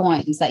 different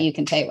coins that you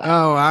can pay with.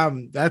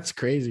 Oh, that's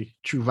crazy.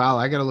 Truval.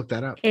 I gotta look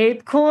that up.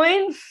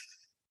 ApeCoin.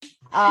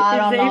 I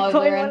don't know if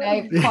they're an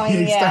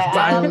ApeCoin yet.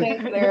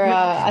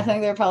 I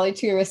think they're probably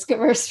too risk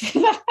averse for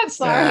that.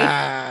 Sorry.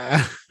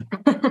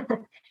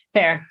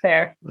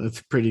 Fair.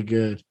 That's pretty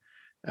good.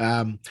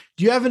 Do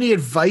you have any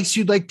advice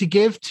you'd like to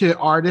give to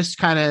artists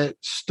kind of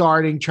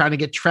trying to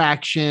get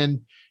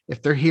traction?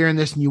 If they're hearing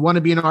this and you want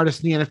to be an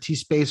artist in the NFT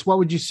space, what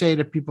would you say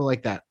to people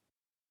like that?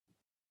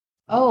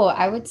 Oh,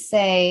 I would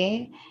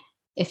say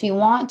if you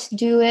want to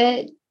do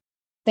it,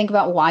 think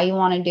about why you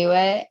want to do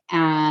it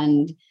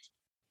and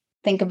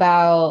think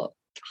about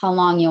how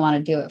long you want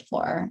to do it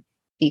for,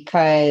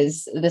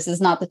 because this is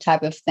not the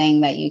type of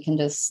thing that you can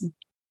just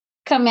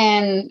come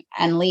in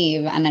and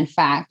leave. And in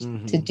fact,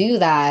 to do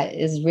that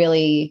is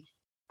really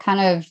kind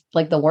of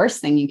like the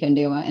worst thing you can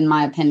do, in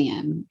my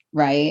opinion.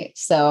 Right.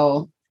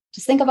 So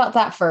just think about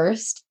that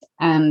first.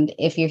 And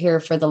if you're here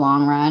for the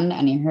long run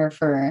and you're here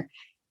for,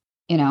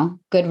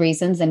 good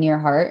reasons in your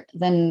heart,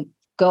 then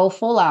go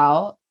full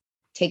out,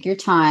 take your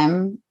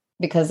time,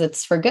 because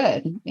it's for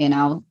good.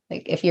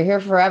 Like if you're here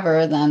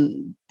forever,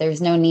 then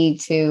there's no need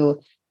to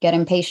get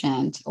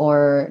impatient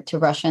or to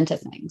rush into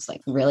things.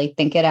 Like really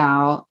think it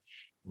out.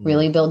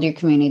 Really build your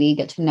community,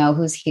 get to know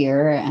who's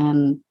here,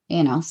 and,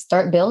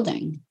 start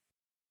building.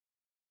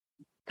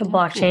 The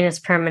blockchain is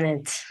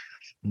permanent.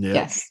 Yeah.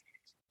 Yes.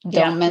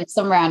 Don't mint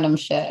some random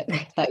shit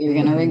that you're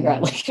going to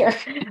regret later.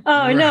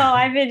 Oh, no.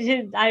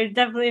 I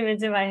definitely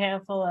minted my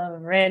handful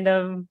of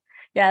random.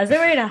 Yeah. Is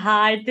there a way to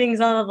hide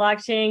things on the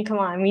blockchain? Come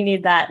on. We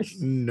need that.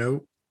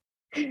 Nope.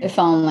 If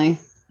only.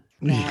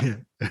 Yeah.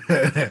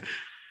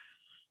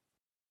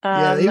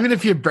 Even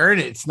if you burn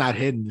it, it's not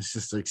hidden. It's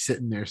just like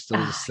sitting there still.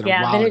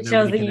 Then it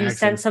shows that you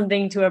sent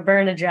something to a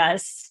burn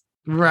address.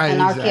 Right.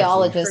 An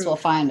archaeologist will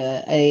find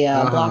it. A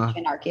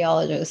blockchain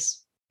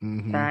archaeologist.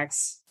 Mm-hmm.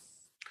 Facts.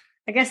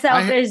 I guess the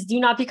alpha is do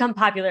not become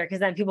popular, because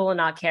then people will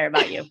not care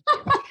about you.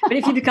 But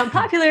if you become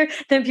popular,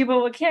 then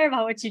people will care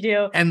about what you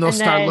do. And they'll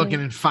start looking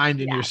and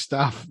finding your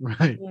stuff.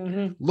 Right.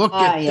 Mm-hmm. Look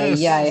at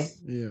this.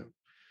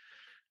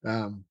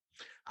 Yeah.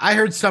 I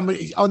heard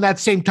somebody on that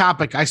same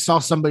topic. I saw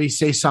somebody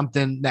say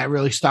something that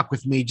really stuck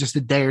with me just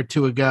a day or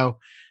two ago.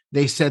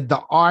 They said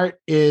the art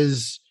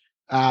is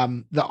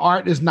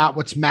not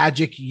what's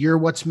magic. You're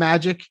what's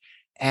magic.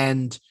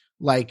 And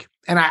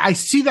I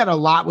see that a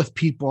lot with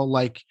people.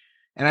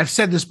 And I've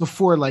said this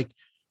before, like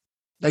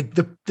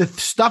the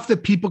stuff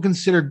that people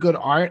consider good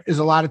art is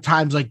a lot of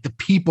times like the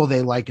people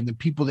they like and the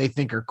people they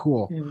think are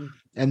cool. Mm-hmm.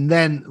 And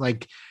then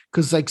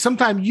because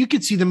sometimes you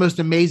could see the most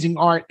amazing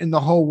art in the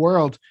whole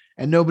world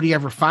and nobody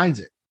ever finds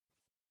it,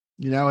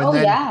 and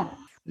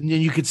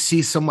then you could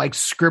see some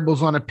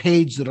scribbles on a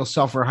page that'll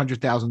sell for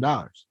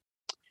 $100,000.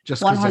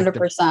 Just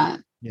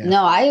 100%.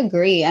 No, I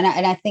agree. And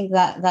I think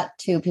that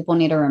too, people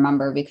need to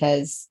remember,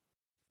 because,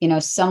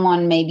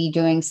 someone may be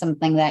doing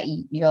something that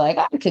you're like,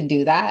 I could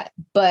do that,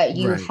 but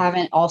you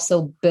haven't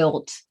also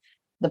built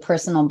the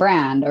personal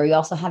brand, or you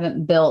also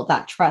haven't built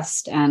that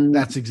trust and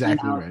that's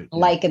exactly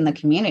right. In the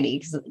community.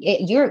 Because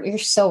you're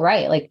so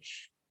right. Like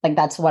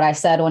that's what I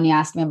said when you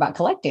asked me about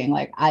collecting.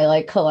 I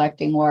like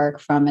collecting work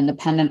from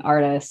independent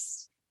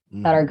artists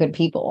that are good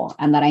people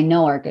and that I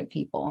know are good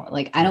people.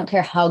 I don't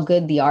care how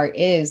good the art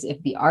is. If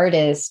the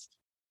artist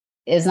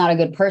is not a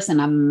good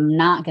person, I'm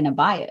not going to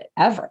buy it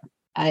ever.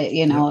 I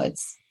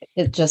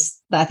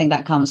think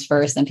that comes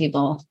first, and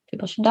people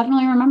should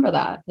definitely remember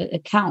that.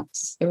 It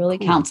counts. It really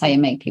counts how you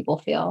make people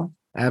feel.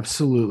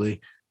 Absolutely.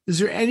 Is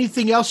there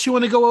anything else you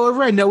want to go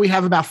over? I know we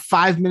have about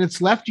 5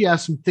 minutes left. You have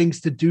some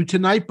things to do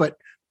tonight, but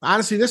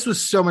honestly, this was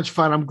so much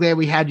fun. I'm glad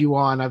we had you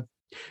on.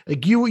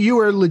 Like you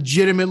are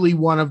legitimately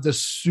one of the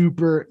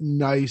super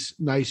nice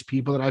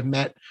people that I've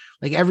met.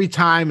 Like every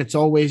time it's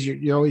always,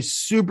 you're always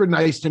super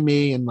nice to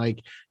me and like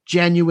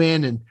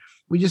genuine. And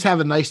we just have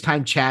a nice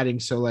time chatting.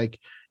 So like,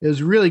 it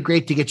was really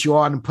great to get you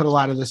on and put a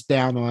lot of this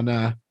down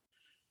on,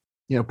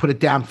 put it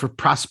down for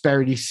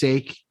prosperity's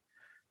sake.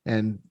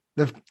 And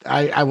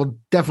I will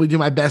definitely do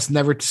my best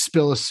never to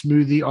spill a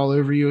smoothie all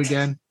over you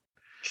again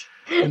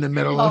in the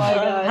middle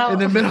of in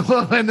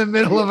the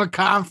middle of a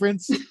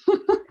conference.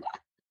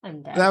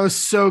 That was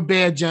so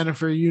bad,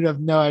 Jennifer. You'd have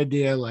no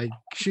idea. Like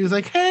she was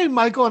like, "Hey,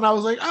 Michael," and I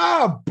was like,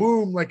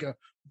 boom, like a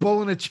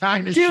bull in a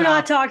china shop. Do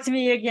not talk to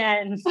me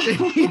again.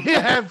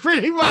 Yeah,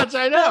 pretty much.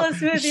 I know.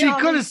 She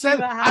could have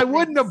said, I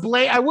wouldn't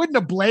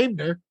have blamed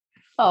her.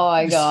 Oh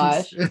my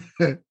gosh.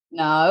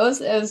 No,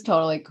 it was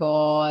totally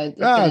cool.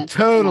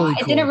 Totally.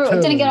 It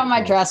didn't get on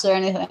my dress or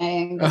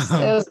anything. It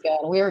was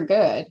good. We were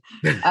good.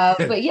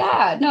 But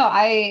yeah, no,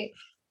 I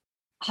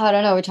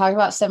don't know. We're talking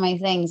about so many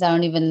things. I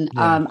don't even.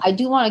 Yeah. I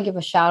do want to give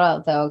a shout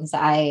out though, because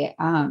I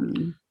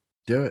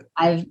do it.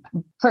 I've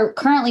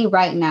currently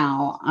right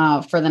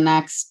now for the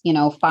next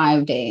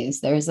 5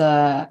 days. There's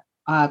a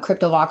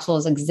Crypto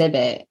Voxels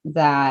exhibit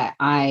that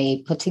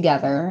I put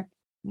together,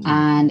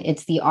 and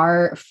it's the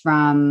art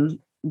from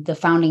the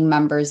founding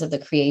members of the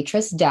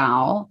Creatress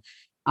DAO.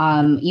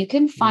 You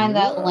can find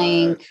that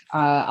link.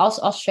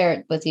 I'll share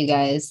it with you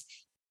guys.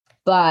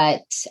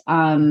 But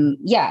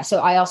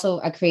so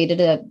I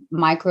created a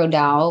micro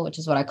DAO, which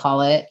is what I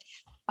call it,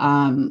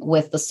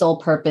 with the sole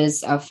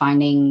purpose of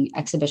finding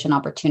exhibition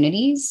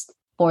opportunities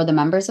for the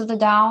members of the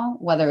DAO,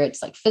 whether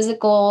it's like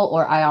physical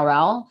or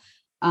IRL,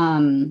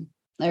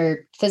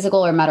 or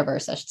physical or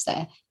metaverse, I should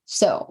say.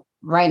 So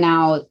right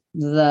now,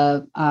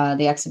 the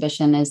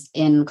exhibition is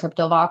in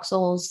Crypto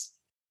Voxels,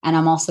 and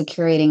I'm also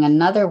curating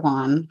another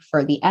one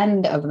for the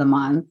end of the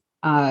month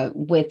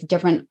with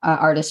different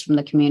artists from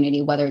the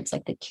community, whether it's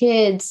like the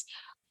kids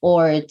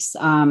or it's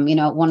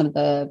one of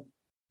the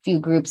few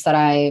groups that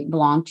I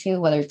belong to,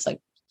 whether it's like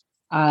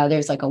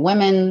there's like a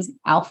women's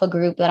alpha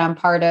group that I'm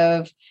part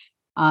of,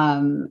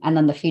 and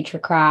then the Future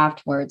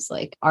Craft, where it's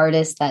like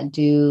artists that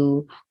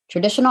do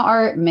traditional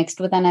art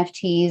mixed with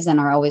NFTs and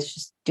are always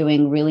just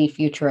doing really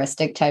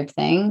futuristic type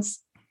things.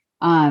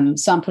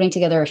 So I'm putting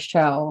together a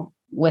show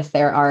with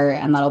their art,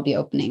 and that'll be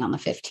opening on the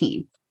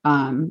 15th.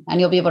 And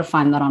you'll be able to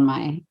find that on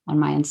my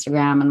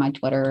Instagram and my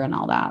Twitter and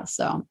all that.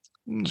 So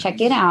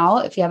check it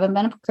out. If you haven't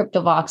been to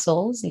Crypto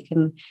Voxels, you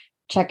can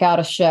check out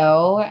a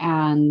show,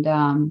 and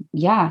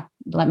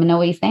let me know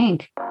what you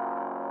think.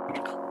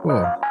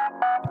 Cool.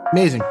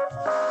 Amazing.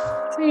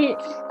 Sweet.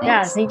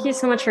 Yeah, thank you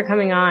so much for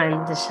coming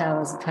on the show. It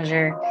was a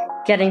pleasure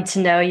getting to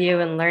know you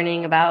and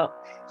learning about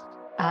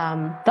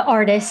the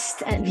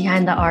artist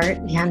behind the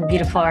art, behind the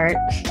beautiful art.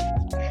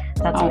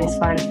 That's always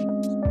fun.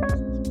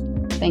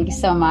 Thank you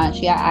so much.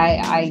 Yeah,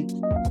 I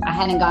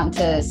hadn't gotten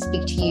to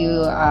speak to you,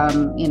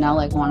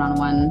 like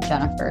one-on-one,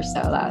 Jennifer.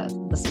 So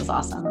this was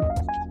awesome.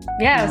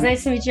 Yeah, it was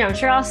nice to meet you. I'm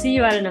sure I'll see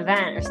you at an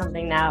event or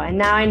something now. And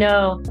now I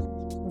know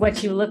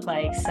what you look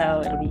like,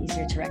 so it'll be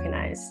easier to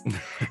recognize.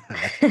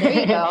 There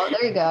you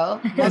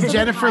go. And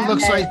Jennifer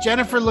looks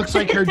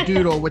like her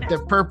doodle with the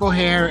purple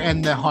hair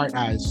and the heart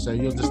eyes. So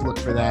you'll just look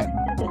for that.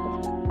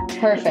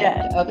 Perfect.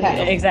 Yeah,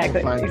 okay.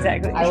 Exactly.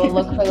 I will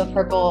look for the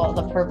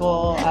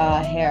purple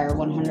hair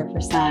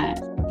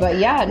 100%. But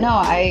yeah, no,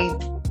 I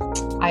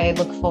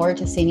look forward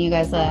to seeing you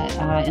guys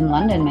in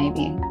London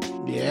maybe.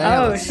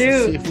 Yeah. Oh,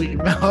 shoot.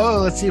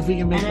 Let's see if we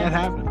can make that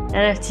happen.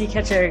 NFT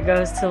Catcher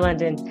goes to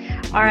London.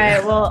 All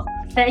right. Well,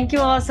 thank you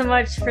all so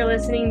much for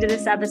listening to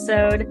this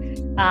episode.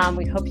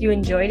 We hope you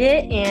enjoyed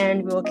it,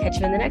 and we will catch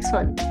you in the next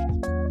one.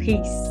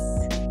 Peace.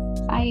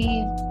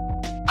 Bye.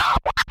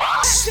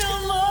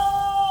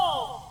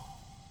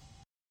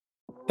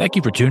 Thank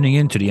you for tuning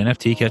in to the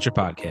NFT Catcher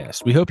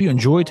podcast. We hope you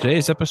enjoyed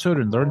today's episode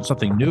and learned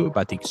something new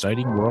about the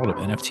exciting world of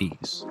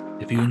NFTs.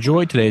 If you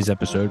enjoyed today's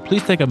episode,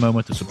 please take a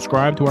moment to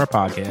subscribe to our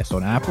podcast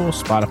on Apple,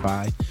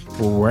 Spotify,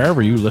 or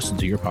wherever you listen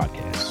to your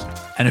podcasts.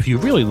 And if you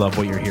really love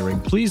what you're hearing,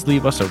 please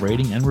leave us a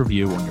rating and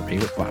review on your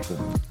favorite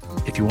platform.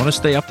 If you want to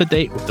stay up to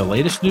date with the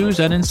latest news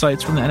and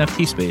insights from the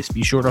NFT space,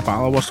 be sure to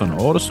follow us on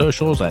all the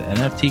socials at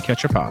NFT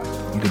Catcher Pod.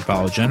 You can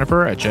follow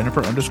Jennifer at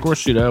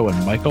Jennifer_pseudo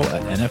and Michael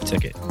at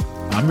NFTicket.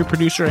 I'm your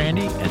producer,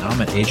 Andy, and I'm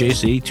at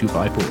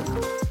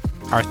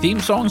AJC254. Our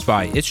theme song's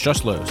by It's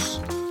Just Los.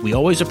 We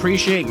always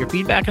appreciate your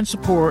feedback and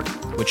support,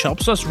 which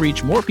helps us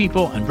reach more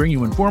people and bring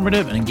you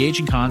informative and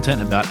engaging content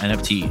about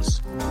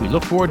NFTs. We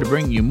look forward to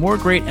bringing you more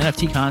great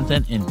NFT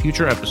content in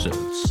future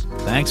episodes.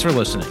 Thanks for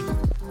listening.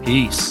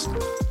 Peace.